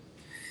persecuting me?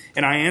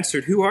 And I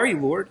answered, Who are you,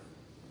 Lord?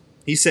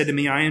 He said to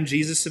me, I am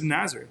Jesus of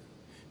Nazareth,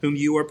 whom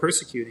you are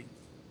persecuting.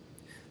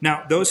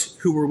 Now those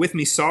who were with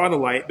me saw the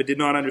light, but did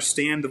not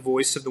understand the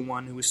voice of the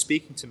one who was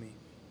speaking to me.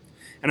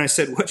 And I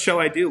said, What shall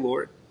I do,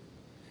 Lord?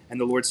 And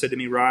the Lord said to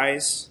me,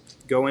 Rise,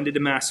 go into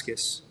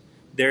Damascus.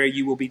 There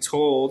you will be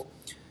told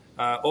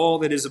all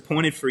that is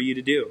appointed for you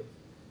to do.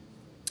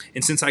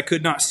 And since I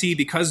could not see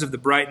because of the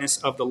brightness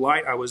of the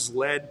light, I was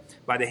led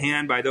by the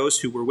hand by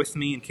those who were with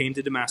me and came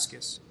to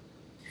Damascus.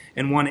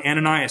 And one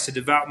Ananias, a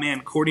devout man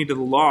according to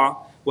the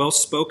law, well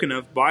spoken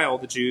of by all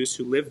the Jews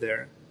who lived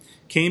there,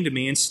 came to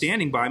me and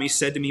standing by me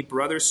said to me,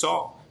 Brother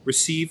Saul,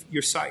 receive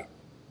your sight.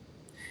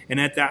 And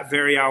at that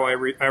very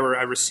hour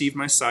I received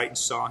my sight and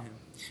saw him.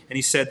 And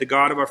he said, The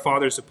God of our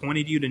fathers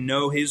appointed you to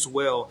know his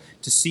will,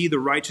 to see the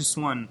righteous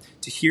one,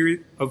 to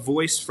hear a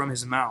voice from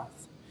his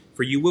mouth.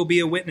 For you will be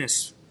a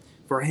witness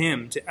for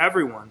him to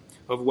everyone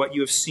of what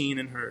you have seen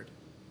and heard.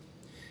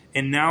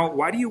 And now,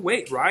 why do you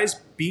wait? Rise,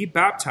 be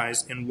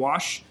baptized, and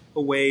wash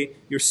away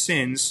your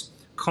sins,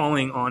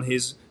 calling on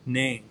his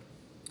name.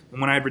 And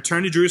when I had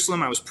returned to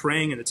Jerusalem, I was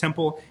praying in the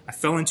temple. I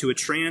fell into a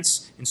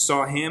trance and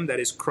saw him, that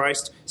is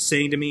Christ,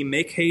 saying to me,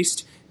 Make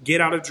haste,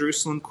 get out of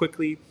Jerusalem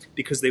quickly,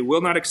 because they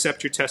will not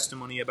accept your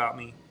testimony about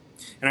me.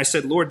 And I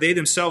said, Lord, they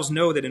themselves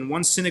know that in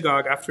one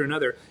synagogue after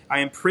another I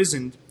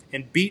imprisoned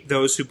and beat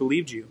those who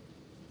believed you.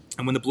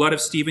 And when the blood of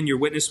Stephen, your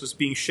witness, was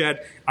being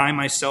shed, I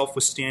myself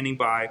was standing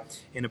by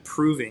and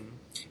approving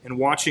and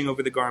watching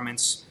over the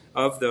garments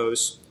of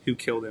those who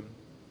killed him.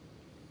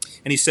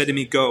 And he said to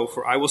me, Go,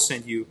 for I will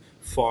send you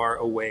far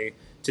away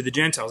to the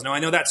Gentiles. Now, I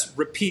know that's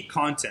repeat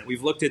content.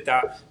 We've looked at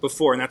that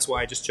before, and that's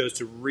why I just chose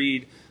to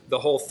read the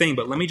whole thing.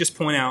 But let me just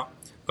point out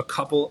a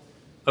couple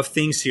of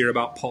things here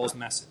about Paul's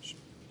message.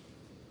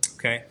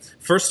 Okay?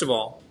 First of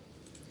all,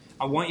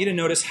 I want you to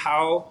notice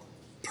how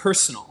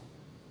personal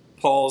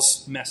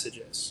Paul's message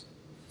is.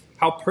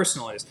 How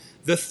personal it is.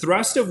 The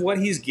thrust of what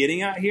he's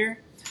getting at here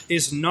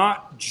is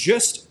not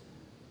just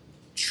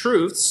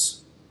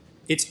truths,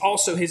 it's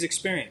also his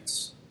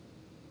experience.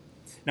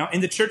 Now,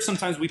 in the church,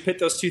 sometimes we put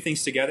those two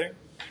things together.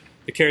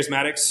 The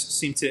charismatics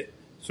seem to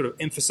sort of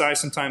emphasize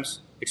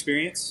sometimes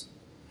experience,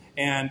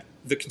 and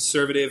the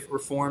conservative,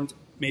 reformed,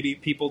 maybe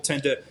people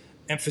tend to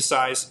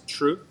emphasize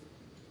truth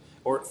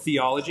or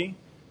theology.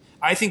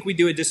 I think we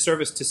do a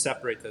disservice to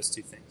separate those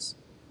two things.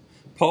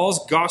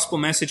 Paul's gospel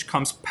message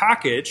comes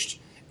packaged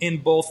in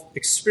both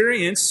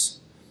experience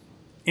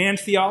and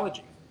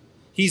theology.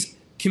 He's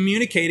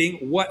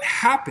communicating what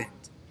happened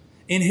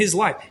in his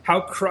life, how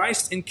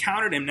Christ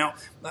encountered him. Now,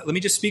 let me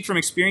just speak from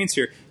experience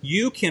here.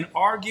 You can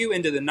argue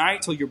into the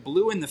night till you're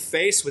blue in the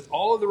face with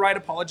all of the right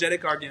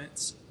apologetic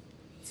arguments.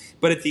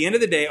 But at the end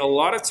of the day, a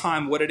lot of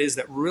time, what it is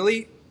that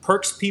really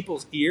perks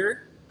people's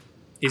ear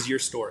is your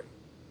story.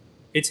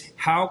 It's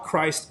how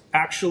Christ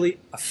actually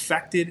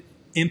affected,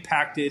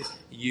 impacted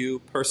you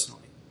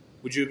personally.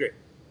 Would you agree?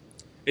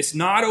 It's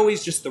not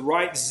always just the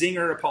right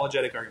zinger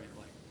apologetic argument.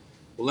 Like,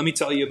 well, let me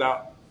tell you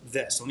about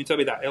this. Let me tell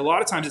you that. A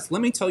lot of times it's,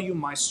 let me tell you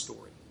my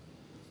story.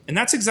 And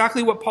that's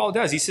exactly what Paul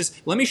does. He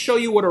says, let me show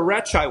you what a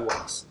wretch I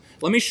was.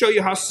 Let me show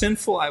you how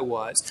sinful I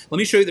was. Let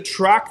me show you the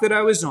track that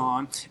I was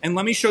on. And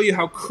let me show you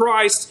how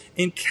Christ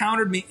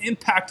encountered me,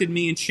 impacted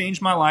me, and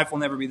changed my life. Will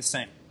never be the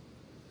same.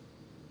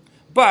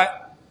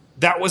 But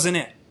that wasn't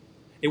it.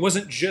 It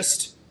wasn't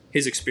just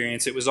his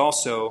experience. It was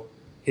also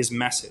his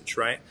message,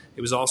 right?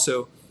 It was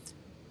also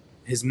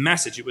his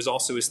message. It was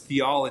also his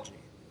theology.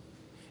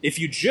 If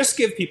you just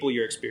give people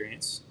your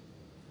experience,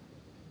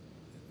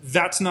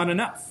 that's not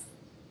enough.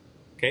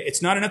 Okay?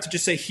 It's not enough to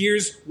just say,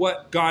 here's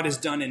what God has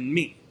done in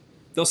me.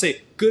 They'll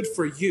say, good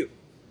for you,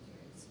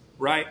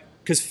 right?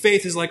 Because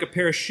faith is like a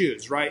pair of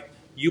shoes, right?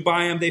 You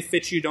buy them, they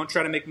fit you. Don't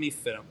try to make me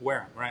fit them.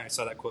 Wear them, right? I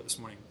saw that quote this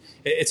morning.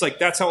 It's like,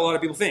 that's how a lot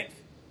of people think.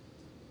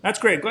 That's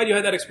great. Glad you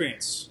had that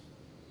experience.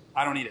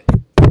 I don't need it.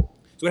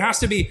 So it has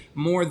to be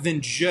more than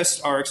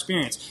just our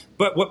experience.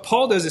 But what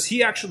Paul does is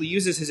he actually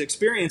uses his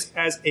experience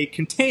as a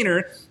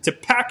container to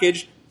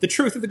package the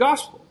truth of the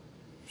gospel.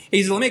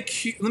 He says,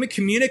 let me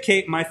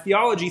communicate my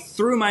theology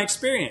through my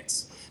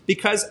experience.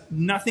 Because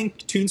nothing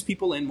tunes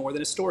people in more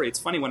than a story. It's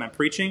funny, when I'm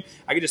preaching,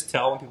 I can just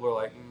tell when people are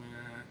like, meh,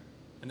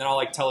 and then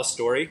I'll tell a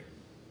story,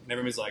 and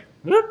everybody's like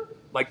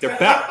they're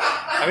back.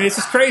 I mean, it's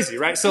just crazy,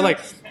 right? So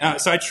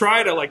so I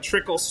try to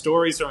trickle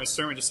stories through my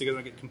sermon just because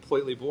I get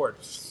completely bored.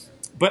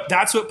 But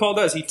that's what Paul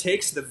does. He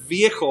takes the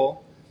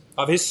vehicle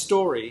of his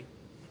story,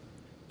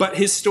 but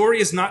his story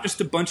is not just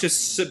a bunch of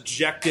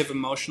subjective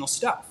emotional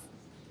stuff.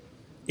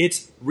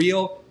 It's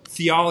real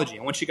theology.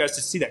 I want you guys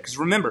to see that. Because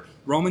remember,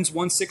 Romans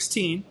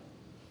 1:16,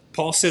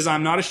 Paul says,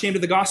 I'm not ashamed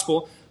of the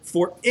gospel,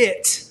 for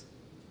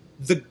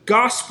the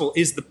gospel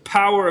is the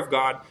power of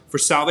God for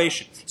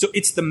salvation. So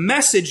it's the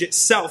message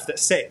itself that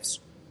saves.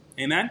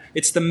 Amen?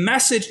 It's the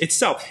message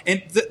itself.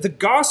 And the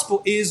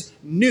gospel is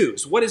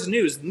news. What is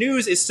news?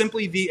 News is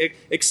simply the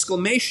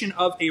exclamation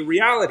of a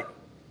reality.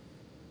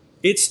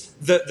 It's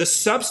the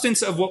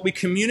substance of what we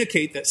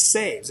communicate that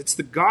saves. It's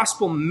the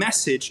gospel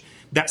message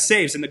that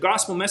saves. And the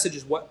gospel message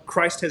is what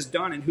Christ has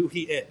done and who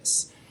he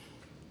is.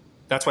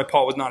 That's why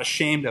Paul was not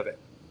ashamed of it.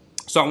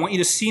 So I want you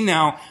to see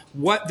now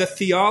what the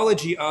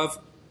theology of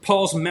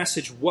Paul's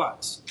message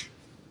was,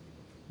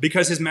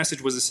 because his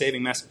message was a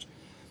saving message.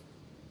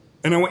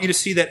 And I want you to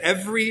see that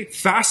every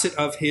facet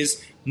of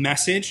his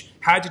message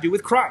had to do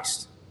with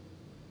Christ.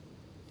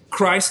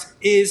 Christ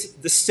is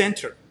the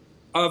center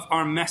of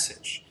our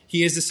message.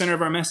 He is the center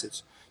of our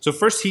message. So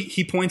first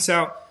he points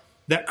out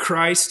that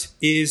Christ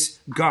is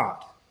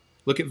God.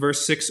 Look at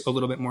verse 6 a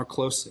little bit more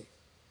closely.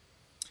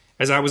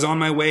 As I was on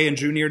my way and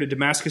drew near to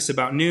Damascus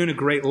about noon, a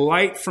great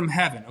light from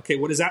heaven. Okay,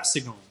 what is that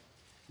signaling?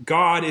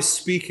 God is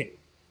speaking.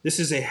 This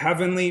is a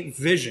heavenly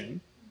vision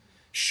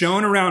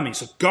shown around me.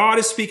 So God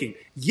is speaking.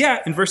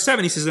 Yet, in verse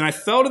 7, he says, and I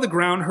fell to the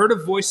ground, heard a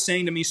voice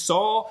saying to me,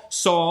 Saul,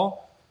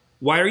 Saul,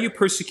 why are you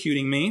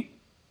persecuting me?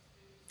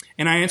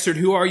 And I answered,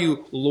 who are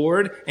you,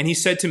 Lord? And he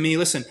said to me,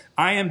 listen,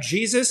 I am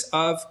Jesus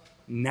of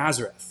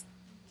Nazareth.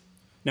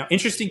 Now,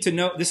 interesting to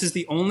note, this is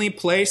the only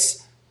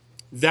place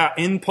that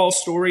in Paul's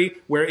story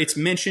where it's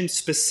mentioned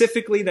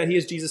specifically that he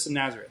is Jesus of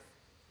Nazareth.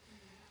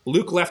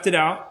 Luke left it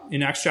out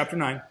in Acts chapter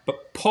 9,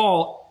 but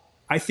Paul,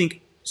 I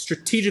think,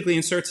 strategically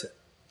inserts it.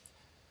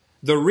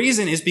 The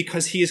reason is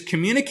because he is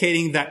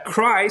communicating that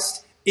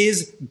Christ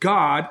is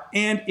God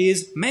and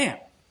is man.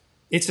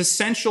 It's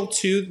essential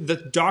to the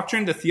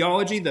doctrine, the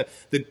theology,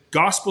 the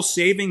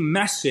gospel-saving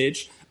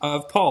message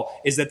of Paul,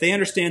 is that they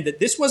understand that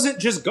this wasn't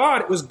just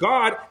God, it was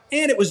God,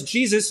 and it was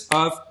Jesus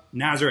of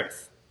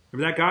Nazareth.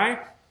 Remember that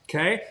guy?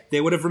 Okay? They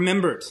would have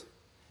remembered.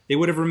 They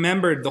would have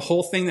remembered the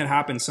whole thing that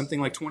happened something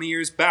like 20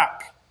 years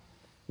back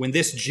when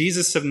this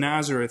Jesus of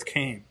Nazareth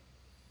came.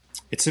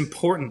 It's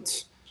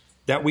important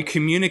that we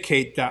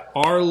communicate that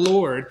our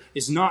Lord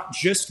is not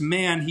just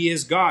man, he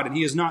is God. And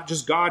he is not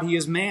just God, he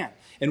is man.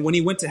 And when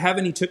he went to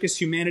heaven, he took his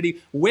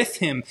humanity with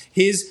him.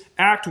 His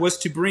act was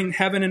to bring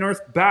heaven and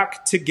earth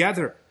back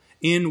together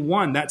in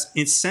one. That's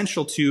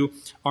essential to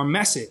our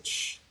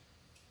message.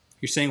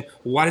 You're saying,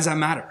 why does that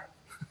matter?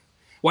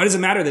 Why does it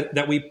matter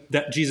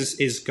that Jesus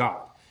is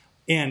God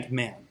and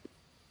man?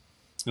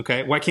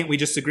 Okay, why can't we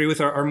just agree with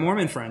our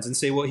Mormon friends and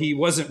say, well, he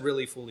wasn't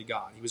really fully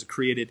God. He was a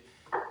created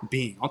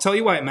being. I'll tell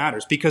you why it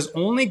matters. Because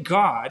only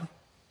God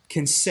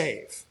can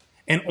save,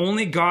 and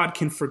only God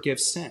can forgive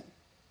sin.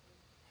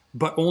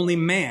 But only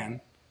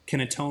man can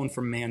atone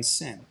for man's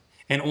sin,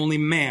 and only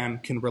man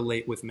can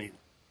relate with man.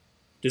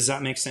 Does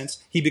that make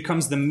sense? He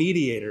becomes the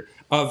mediator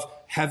of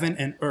heaven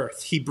and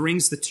earth. He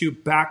brings the two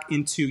back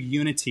into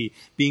unity,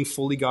 being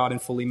fully God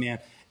and fully man.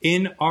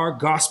 In our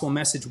gospel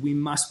message, we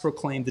must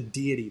proclaim the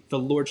deity, the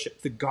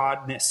lordship, the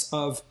godness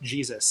of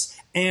Jesus,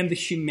 and the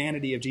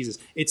humanity of Jesus.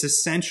 It's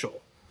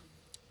essential.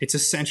 It's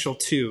essential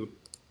to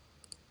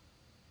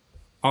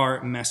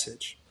our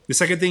message. The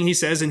second thing he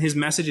says in his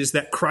message is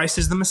that Christ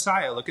is the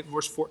Messiah. Look at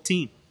verse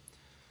 14.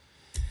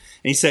 And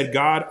he said,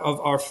 God of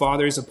our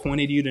fathers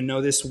appointed you to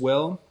know this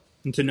will,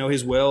 and to know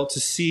his will, to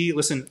see,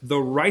 listen, the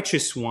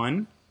righteous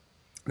one.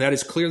 That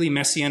is clearly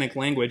messianic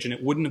language, and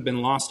it wouldn't have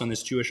been lost on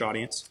this Jewish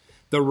audience.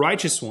 The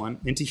righteous one,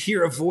 and to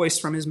hear a voice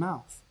from his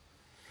mouth.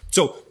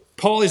 So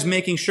Paul is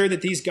making sure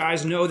that these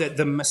guys know that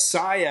the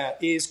Messiah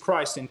is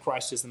Christ, and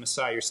Christ is the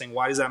Messiah. You're saying,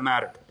 why does that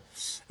matter?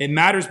 It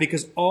matters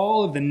because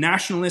all of the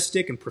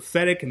nationalistic and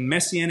prophetic and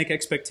messianic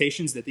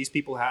expectations that these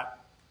people had,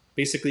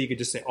 basically you could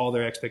just say all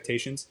their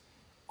expectations,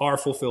 are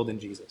fulfilled in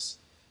Jesus.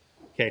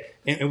 Okay,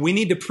 and we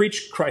need to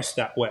preach Christ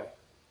that way.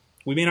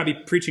 We may not be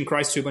preaching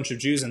Christ to a bunch of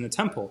Jews in the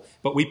temple,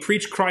 but we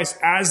preach Christ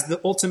as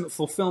the ultimate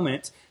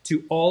fulfillment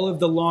to all of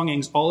the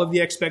longings, all of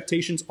the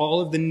expectations,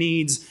 all of the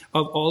needs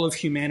of all of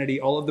humanity,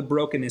 all of the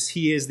brokenness.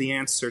 He is the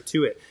answer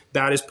to it.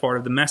 That is part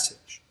of the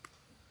message.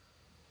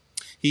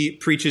 He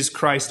preaches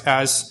Christ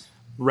as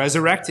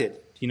resurrected.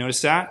 Do you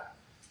notice that?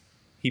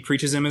 He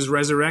preaches him as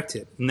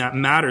resurrected, and that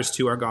matters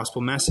to our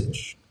gospel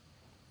message.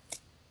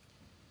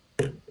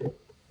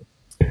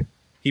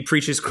 He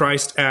preaches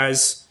Christ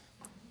as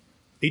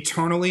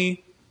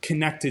eternally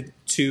connected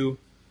to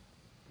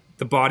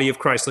the body of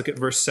Christ. Look at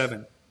verse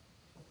 7.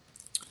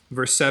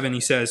 Verse 7, he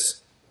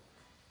says,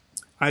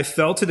 I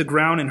fell to the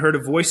ground and heard a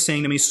voice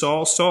saying to me,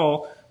 Saul,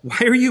 Saul, why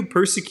are you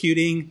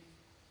persecuting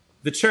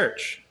the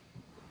church?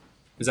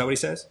 Is that what he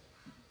says?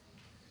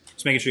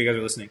 Just making sure you guys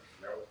are listening.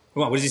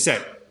 Come on, what does he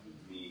say?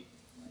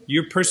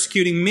 You're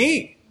persecuting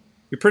me.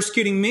 You're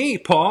persecuting me,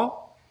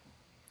 Paul.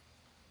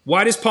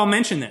 Why does Paul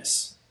mention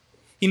this?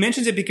 He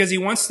mentions it because he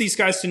wants these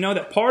guys to know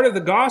that part of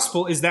the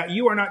gospel is that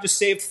you are not just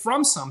saved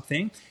from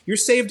something, you're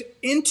saved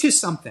into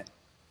something.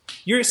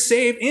 You're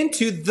saved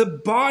into the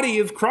body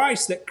of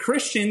Christ, that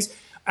Christians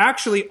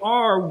actually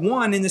are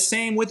one and the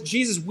same with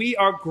Jesus. We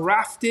are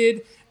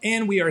grafted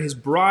and we are his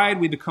bride.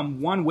 We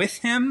become one with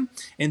him.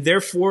 And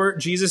therefore,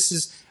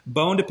 Jesus'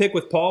 bone to pick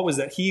with Paul was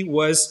that he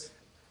was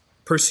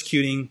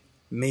persecuting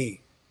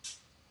me.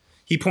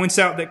 He points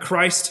out that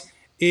Christ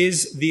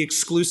is the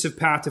exclusive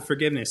path to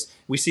forgiveness.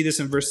 We see this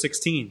in verse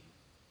 16.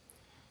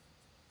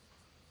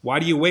 Why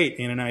do you wait?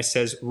 Ananias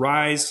says,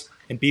 rise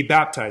and be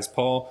baptized,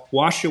 Paul.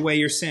 Wash away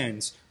your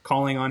sins,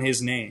 calling on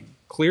his name.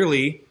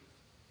 Clearly,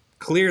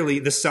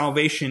 the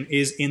salvation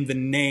is in the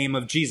name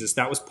of Jesus.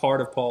 That was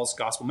part of Paul's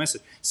gospel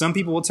message. Some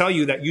people will tell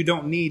you that you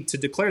don't need to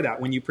declare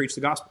that when you preach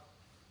the gospel.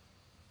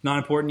 Not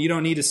important. You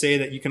don't need to say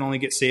that you can only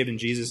get saved in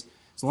Jesus.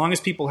 As long as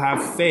people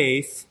have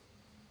faith,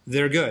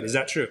 they're good. Is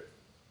that true?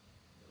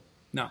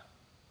 No.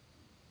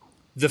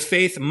 The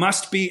faith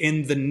must be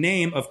in the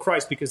name of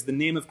Christ because the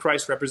name of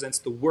Christ represents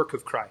the work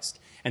of Christ.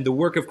 And the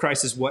work of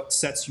Christ is what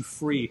sets you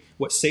free,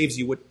 what saves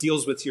you, what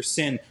deals with your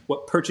sin,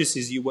 what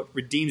purchases you, what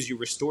redeems you,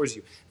 restores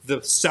you.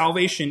 The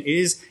salvation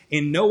is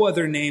in no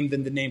other name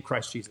than the name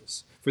Christ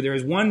Jesus. For there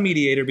is one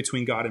mediator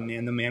between God and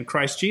man, the man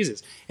Christ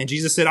Jesus. And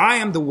Jesus said, I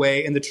am the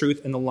way and the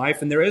truth and the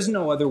life, and there is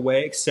no other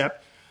way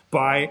except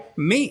by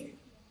me.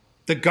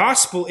 The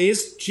gospel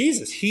is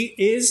Jesus. He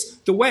is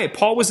the way.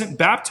 Paul wasn't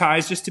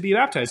baptized just to be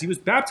baptized. He was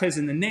baptized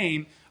in the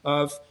name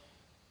of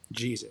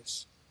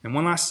Jesus. And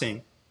one last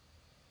thing.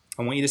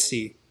 I want you to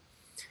see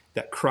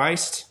that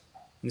Christ,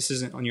 and this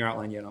isn't on your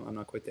outline yet, I'm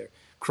not quite there.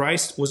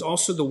 Christ was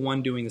also the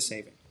one doing the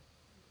saving.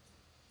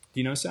 Do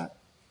you notice that?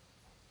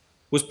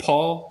 Was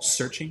Paul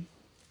searching?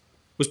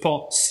 Was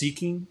Paul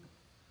seeking?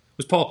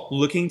 Was Paul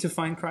looking to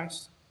find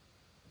Christ?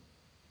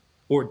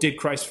 Or did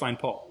Christ find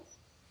Paul?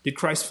 Did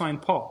Christ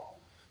find Paul?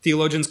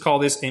 Theologians call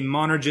this a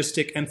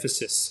monergistic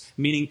emphasis,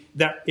 meaning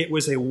that it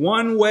was a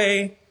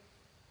one-way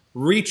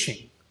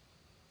reaching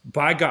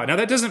by God. Now,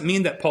 that doesn't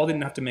mean that Paul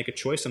didn't have to make a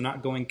choice. I'm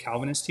not going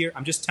Calvinist here.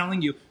 I'm just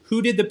telling you,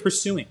 who did the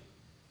pursuing?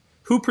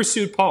 Who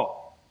pursued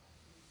Paul?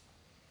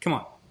 Come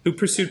on. Who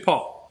pursued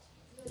Paul?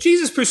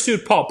 Jesus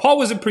pursued Paul. Paul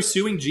wasn't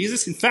pursuing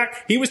Jesus. In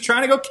fact, he was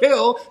trying to go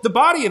kill the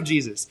body of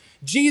Jesus.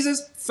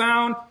 Jesus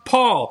found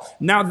Paul.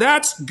 Now,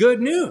 that's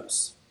good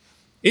news.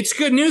 It's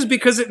good news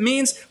because it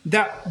means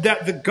that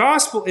the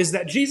gospel is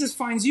that Jesus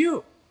finds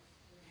you.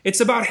 It's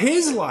about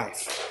his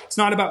life. It's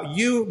not about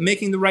you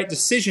making the right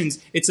decisions.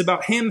 It's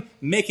about him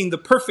making the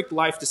perfect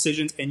life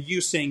decisions and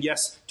you saying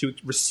yes to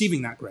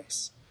receiving that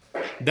grace.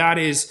 That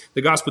is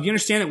the gospel. Do you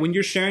understand that when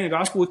you're sharing the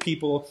gospel with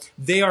people,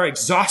 they are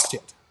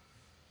exhausted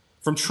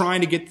from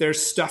trying to get their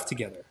stuff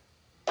together.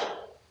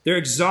 They're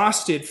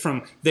exhausted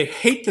they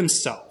hate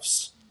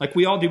themselves like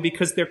we all do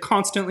because they're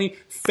constantly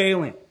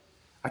failing.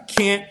 I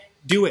can't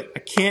do it. I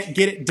can't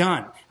get it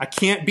done. I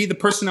can't be the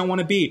person I want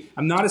to be.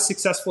 I'm not as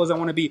successful as I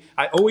want to be.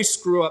 I always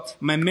screw up.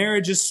 My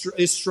marriage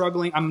is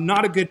struggling. I'm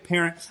not a good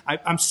parent.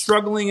 I'm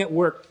struggling at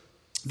work.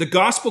 The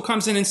gospel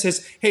comes in and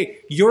says, hey,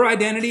 your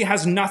identity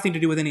has nothing to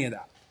do with any of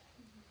that.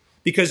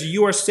 Because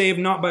you are saved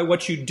not by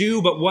what you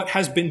do, but what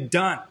has been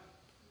done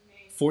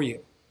for you.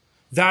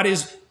 That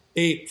is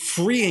a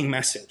freeing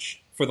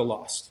message for the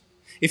lost.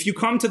 If you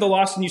come to the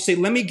lost and you say,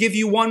 let me give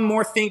you one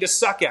more thing to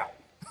suck at,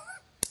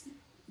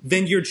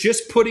 then you're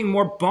just putting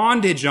more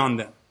bondage on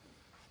them.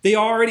 They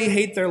already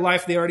hate their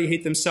life. They already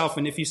hate themselves.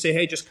 And if you say,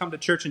 hey, just come to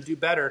church and do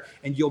better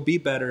and you'll be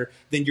better,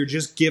 then you're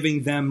just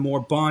giving them more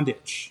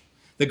bondage.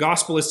 The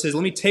gospel says,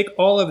 let me take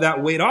all of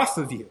that weight off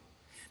of you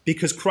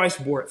because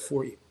Christ bore it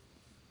for you.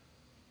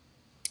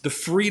 The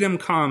freedom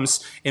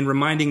comes in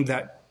reminding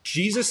that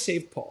Jesus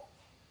saved Paul.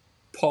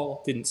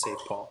 Paul didn't save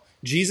Paul.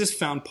 Jesus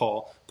found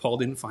Paul. Paul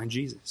didn't find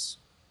Jesus.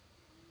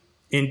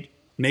 And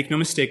make no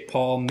mistake,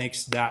 Paul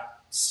makes that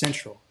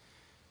central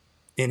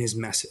in his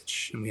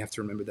message. And we have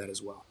to remember that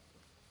as well.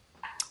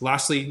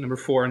 Lastly, number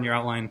 4 in your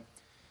outline,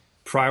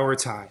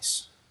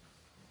 prioritize.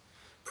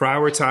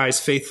 Prioritize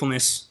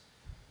faithfulness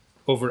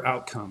over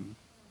outcome.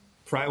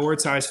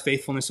 Prioritize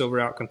faithfulness over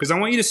outcome. Because I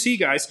want you to see,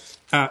 guys,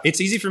 it's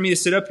easy for me to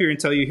sit up here and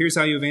tell you, here's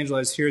how you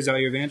evangelize, here's how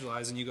you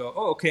evangelize. And you go,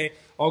 oh, okay,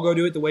 I'll go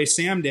do it the way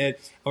Sam did,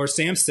 or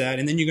Sam said.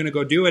 And then you're going to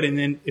go do it. And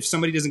then if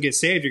somebody doesn't get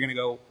saved, you're going to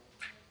go,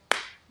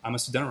 I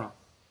must have done it wrong.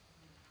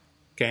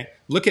 Okay?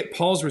 Look at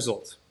Paul's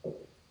result.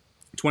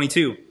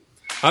 22.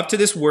 Up to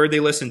this word,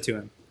 they listened to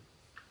him.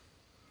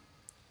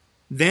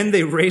 Then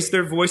they raised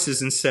their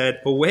voices and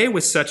said, away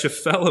with such a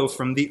fellow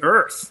from the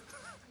earth.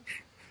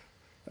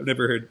 I've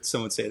never heard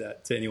someone say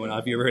that to anyone.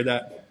 Have you ever heard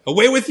that?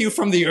 Away with you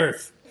from the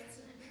earth.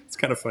 It's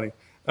kind of funny.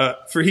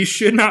 For he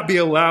should not be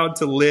allowed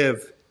to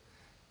live.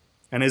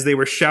 And as they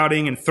were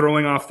shouting and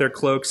throwing off their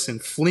cloaks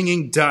and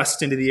flinging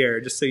dust into the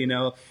air, just so you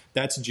know,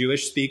 that's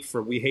Jewish speak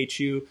for we hate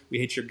you, we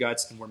hate your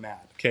guts, and we're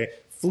mad. Okay,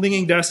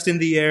 flinging dust in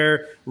the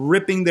air,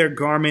 ripping their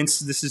garments.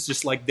 This is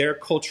just like their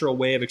cultural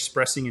way of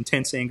expressing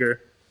intense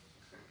anger.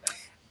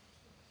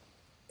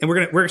 And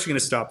we're actually going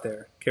to stop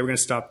there. Okay, we're going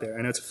to stop there.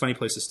 I know it's a funny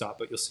place to stop,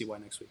 but you'll see why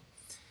next week.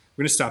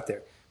 We're going to stop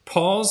there.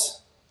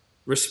 Paul's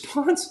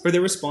response, or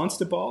their response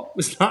to Paul,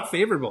 was not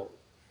favorable.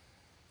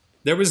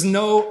 There was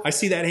no, I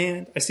see that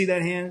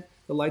hand.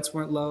 The lights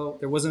weren't low.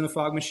 There wasn't a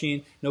fog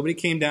machine. Nobody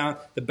came down.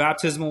 The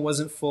baptismal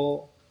wasn't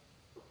full.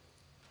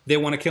 They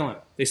want to kill him.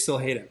 They still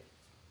hate him.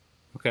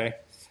 Okay?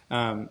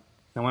 Now,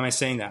 why am I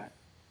saying that?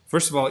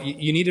 First of all,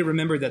 you need to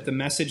remember that the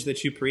message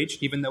that you preach,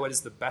 even though it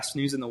is the best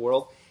news in the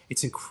world,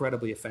 it's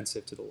incredibly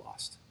offensive to the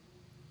lost.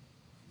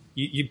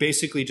 You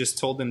basically just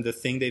told them the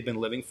thing they've been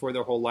living for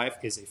their whole life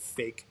is a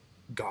fake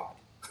God.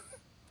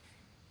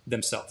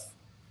 Themselves.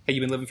 Hey,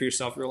 you've been living for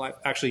yourself your life?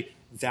 Actually,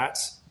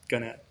 that's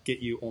going to get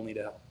you only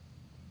to hell.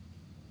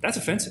 That's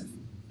offensive.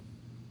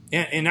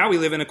 And now we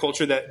live in a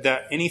culture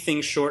that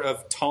anything short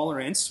of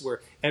tolerance,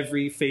 where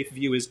every faith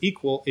view is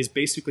equal, is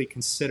basically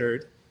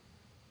considered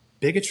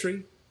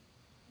bigotry,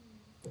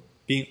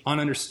 being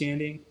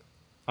ununderstanding,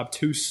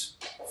 obtuse,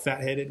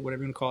 fat-headed,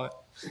 whatever you want to call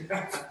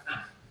it.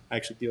 I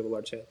actually do have a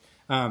large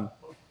head.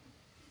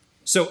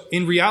 So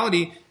in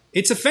reality,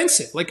 it's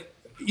offensive. Like,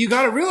 you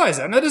got to realize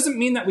that. And that doesn't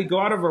mean that we go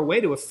out of our way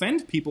to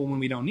offend people when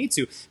we don't need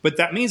to. But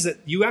that means that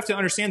you have to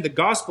understand the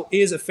gospel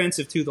is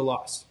offensive to the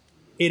lost.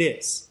 It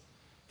is.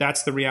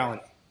 That's the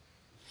reality.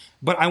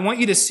 But I want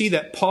you to see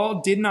that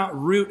Paul did not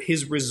root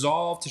his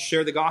resolve to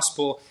share the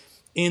gospel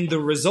in the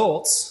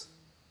results,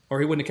 or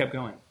he wouldn't have kept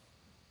going.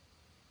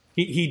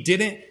 He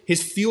didn't,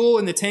 his fuel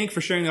in the tank for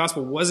sharing the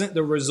gospel wasn't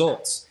the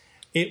results.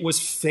 It was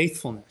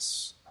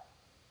faithfulness.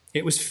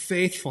 It was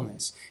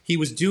faithfulness. He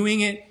was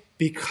doing it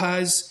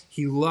because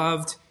he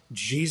loved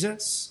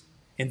Jesus,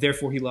 and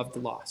therefore he loved the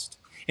lost.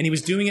 And he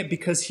was doing it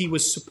because he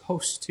was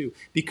supposed to,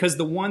 because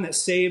the one that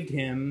saved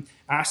him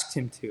asked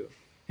him to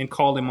and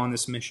called him on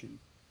this mission.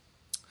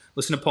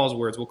 Listen to Paul's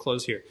words. We'll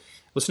close here.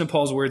 Listen to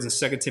Paul's words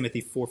in 2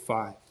 Timothy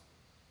 4:5.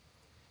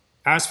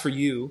 As for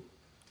you,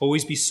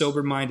 always be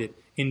sober-minded,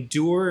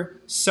 endure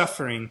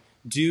suffering,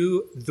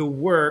 do the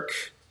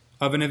work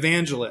of an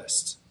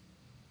evangelist,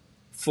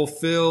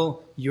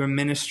 fulfill your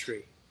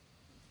ministry.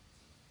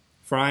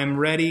 For I am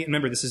ready,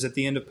 remember this is at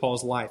the end of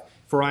Paul's life,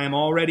 for I am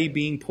already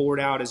being poured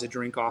out as a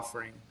drink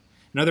offering.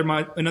 In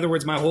other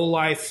words, my whole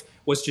life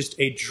was just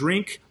a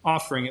drink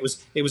offering. It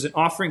was an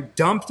offering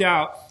dumped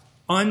out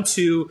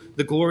unto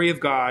the glory of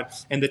God.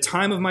 And the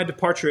time of my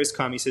departure has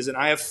come, he says, and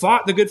I have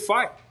fought the good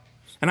fight,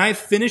 and I have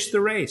finished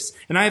the race,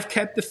 and I have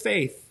kept the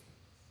faith.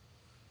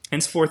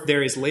 Henceforth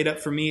there is laid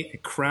up for me a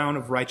crown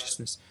of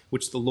righteousness,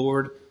 which the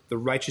Lord, the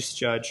righteous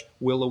judge,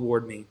 will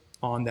award me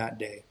on that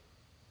day.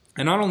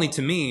 And not only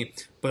to me,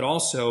 but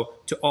also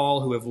to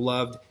all who have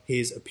loved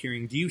his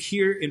appearing. Do you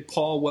hear in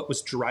Paul what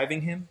was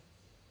driving him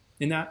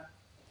in that?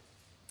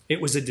 It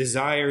was a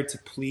desire to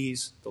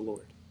please the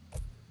Lord.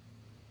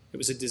 It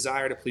was a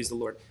desire to please the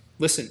Lord.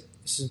 Listen,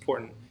 this is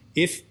important.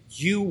 If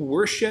you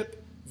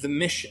worship the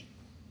mission,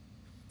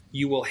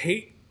 you will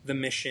hate the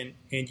mission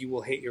and you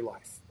will hate your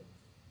life.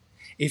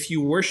 If you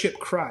worship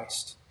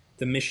Christ,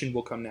 the mission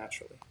will come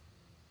naturally.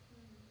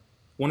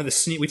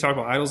 We talked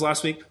about idols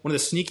last week. One of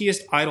the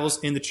sneakiest idols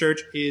in the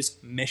church is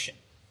mission.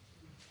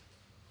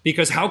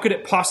 Because how could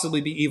it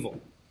possibly be evil?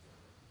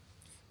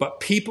 But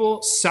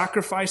people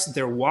sacrifice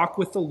their walk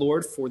with the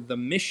Lord for the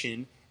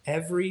mission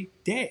every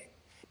day.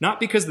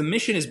 Not because the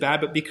mission is bad,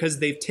 but because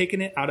they've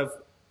taken it out of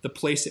the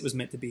place it was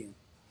meant to be in.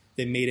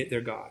 They made it their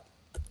God.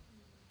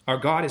 Our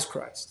God is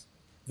Christ.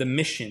 The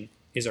mission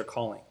is our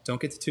calling. Don't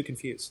get too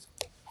confused.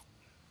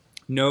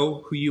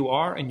 Know who you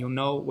are and you'll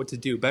know what to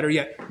do. Better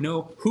yet,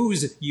 know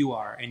whose you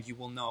are and you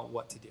will know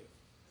what to do.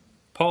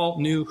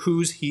 Paul knew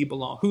whose he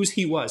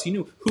was. He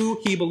knew who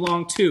he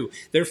belonged to.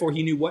 Therefore,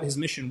 he knew what his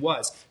mission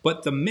was.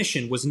 But the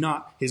mission was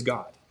not his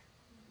God.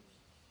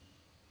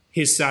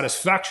 His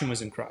satisfaction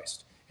was in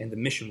Christ, and the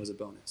mission was a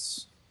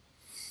bonus.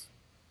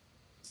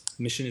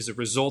 Mission is a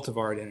result of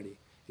our identity.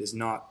 It is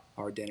not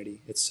our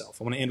identity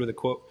itself. I want to end with a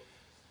quote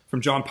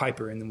from John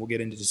Piper, and then we'll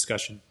get into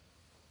discussion.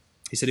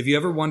 He said, "Have you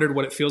ever wondered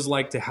what it feels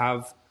like to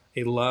have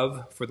a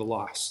love for the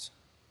lost?"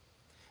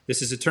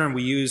 This is a term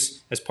we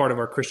use as part of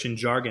our Christian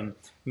jargon.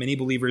 Many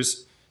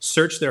believers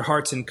search their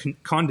hearts in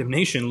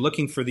condemnation,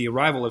 looking for the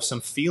arrival of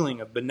some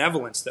feeling of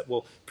benevolence that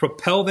will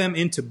propel them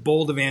into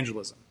bold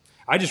evangelism.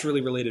 I just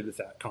really related with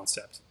that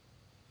concept.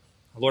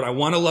 Lord, I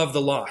want to love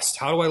the lost.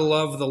 How do I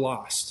love the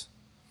lost?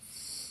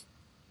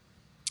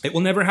 It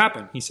will never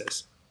happen, he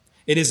says.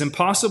 It is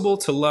impossible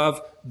to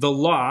love the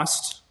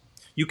lost.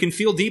 You can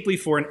feel deeply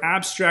for an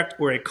abstract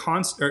or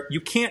you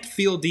can't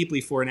feel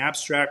deeply for an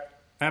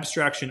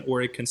abstraction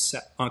or a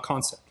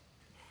concept.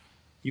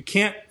 You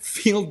can't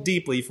feel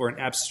deeply for an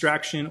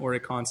abstraction or a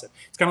concept.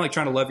 It's kind of like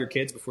trying to love your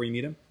kids before you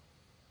meet them.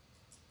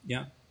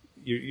 Yeah,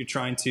 you're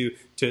trying to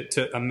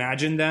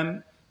imagine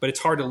them but it's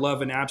hard to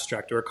love an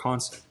abstract or a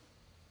concept.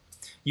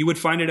 You would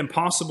find it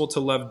impossible to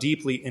love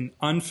deeply an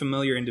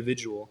unfamiliar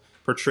individual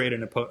portrayed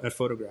in a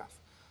photograph,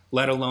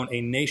 let alone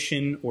a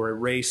nation or a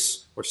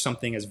race or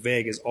something as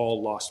vague as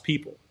all lost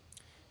people.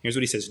 Here's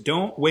what he says.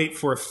 Don't wait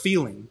for a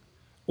feeling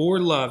or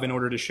love in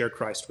order to share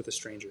Christ with a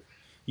stranger.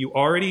 You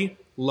already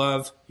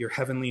love your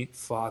heavenly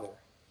Father,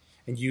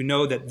 and you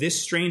know that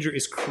this stranger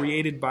is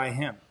created by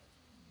him,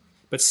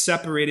 but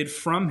separated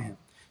from him.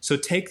 So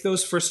take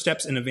those first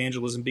steps in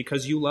evangelism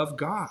because you love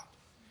God.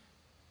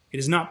 It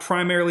is not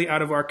primarily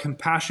out of our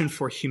compassion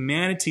for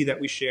humanity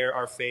that we share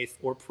our faith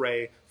or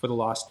pray for the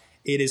lost.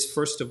 It is,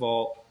 first of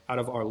all, out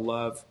of our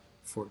love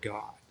for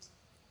God.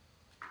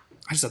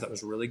 I just thought that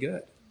was really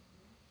good.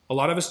 A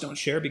lot of us don't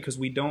share because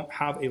we don't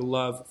have a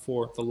love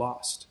for the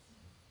lost.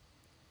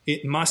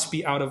 It must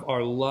be out of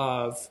our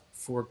love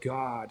for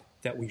God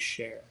that we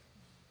share.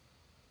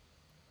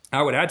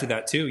 I would add to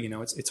that too,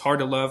 it's hard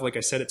to love, like I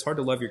said, it's hard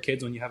to love your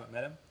kids when you haven't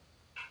met them.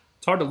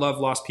 It's hard to love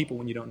lost people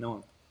when you don't know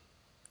them.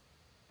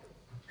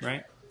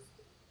 Right?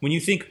 When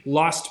you think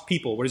lost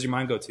people, where does your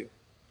mind go to?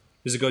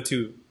 Does it go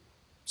to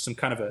some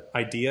kind of an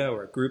idea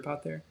or a group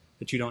out there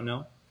that you don't know?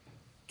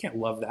 You can't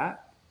love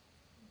that.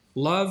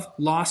 Love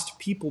lost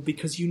people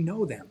because you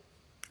know them,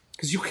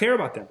 because you care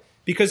about them,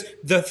 because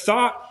the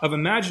thought of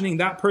imagining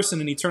that person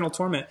in eternal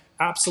torment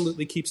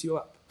absolutely keeps you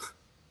up.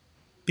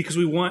 Because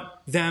we want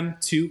them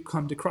to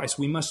come to Christ.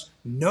 We must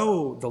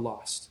know the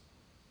lost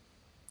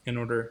in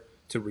order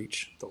to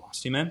reach the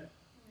lost. Amen?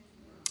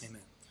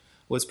 Amen.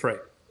 Let's pray.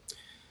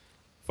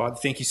 Father,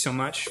 thank you so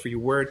much for your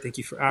word. Thank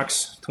you for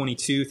Acts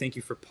 22. Thank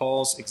you for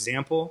Paul's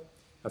example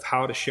of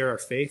how to share our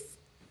faith.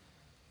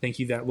 Thank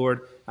you that,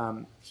 Lord,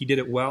 he did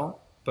it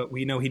well, but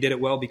we know he did it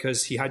well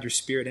because he had your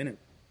Spirit in him.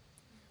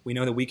 We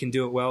know that we can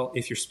do it well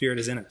if your Spirit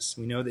is in us.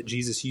 We know that,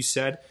 Jesus, you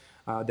said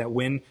that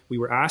when we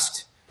were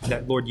asked,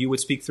 that, Lord, you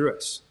would speak through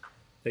us,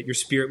 that your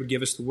Spirit would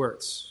give us the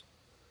words.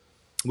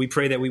 We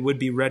pray that we would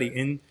be ready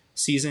in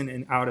season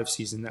and out of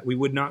season, that we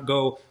would not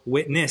go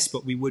witness,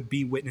 but we would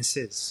be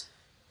witnesses.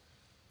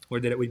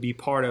 Lord, that it would be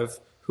part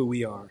of who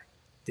we are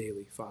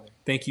daily, Father.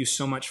 Thank you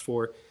so much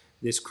for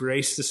this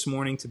grace this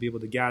morning to be able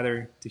to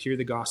gather, to hear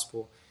the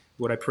gospel.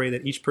 Lord, I pray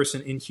that each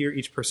person in here,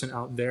 each person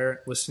out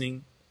there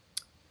listening,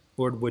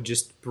 Lord, would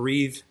just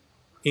breathe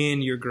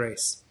in your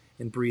grace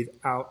and breathe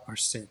out our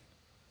sin.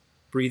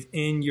 Breathe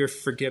in your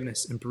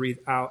forgiveness and breathe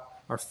out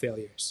our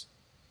failures.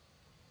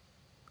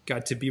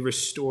 God, to be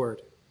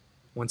restored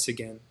once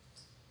again,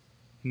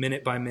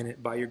 minute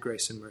by your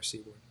grace and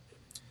mercy, Lord.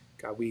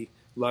 God, we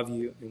love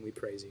you and we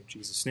praise you. In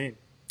Jesus' name,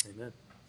 amen.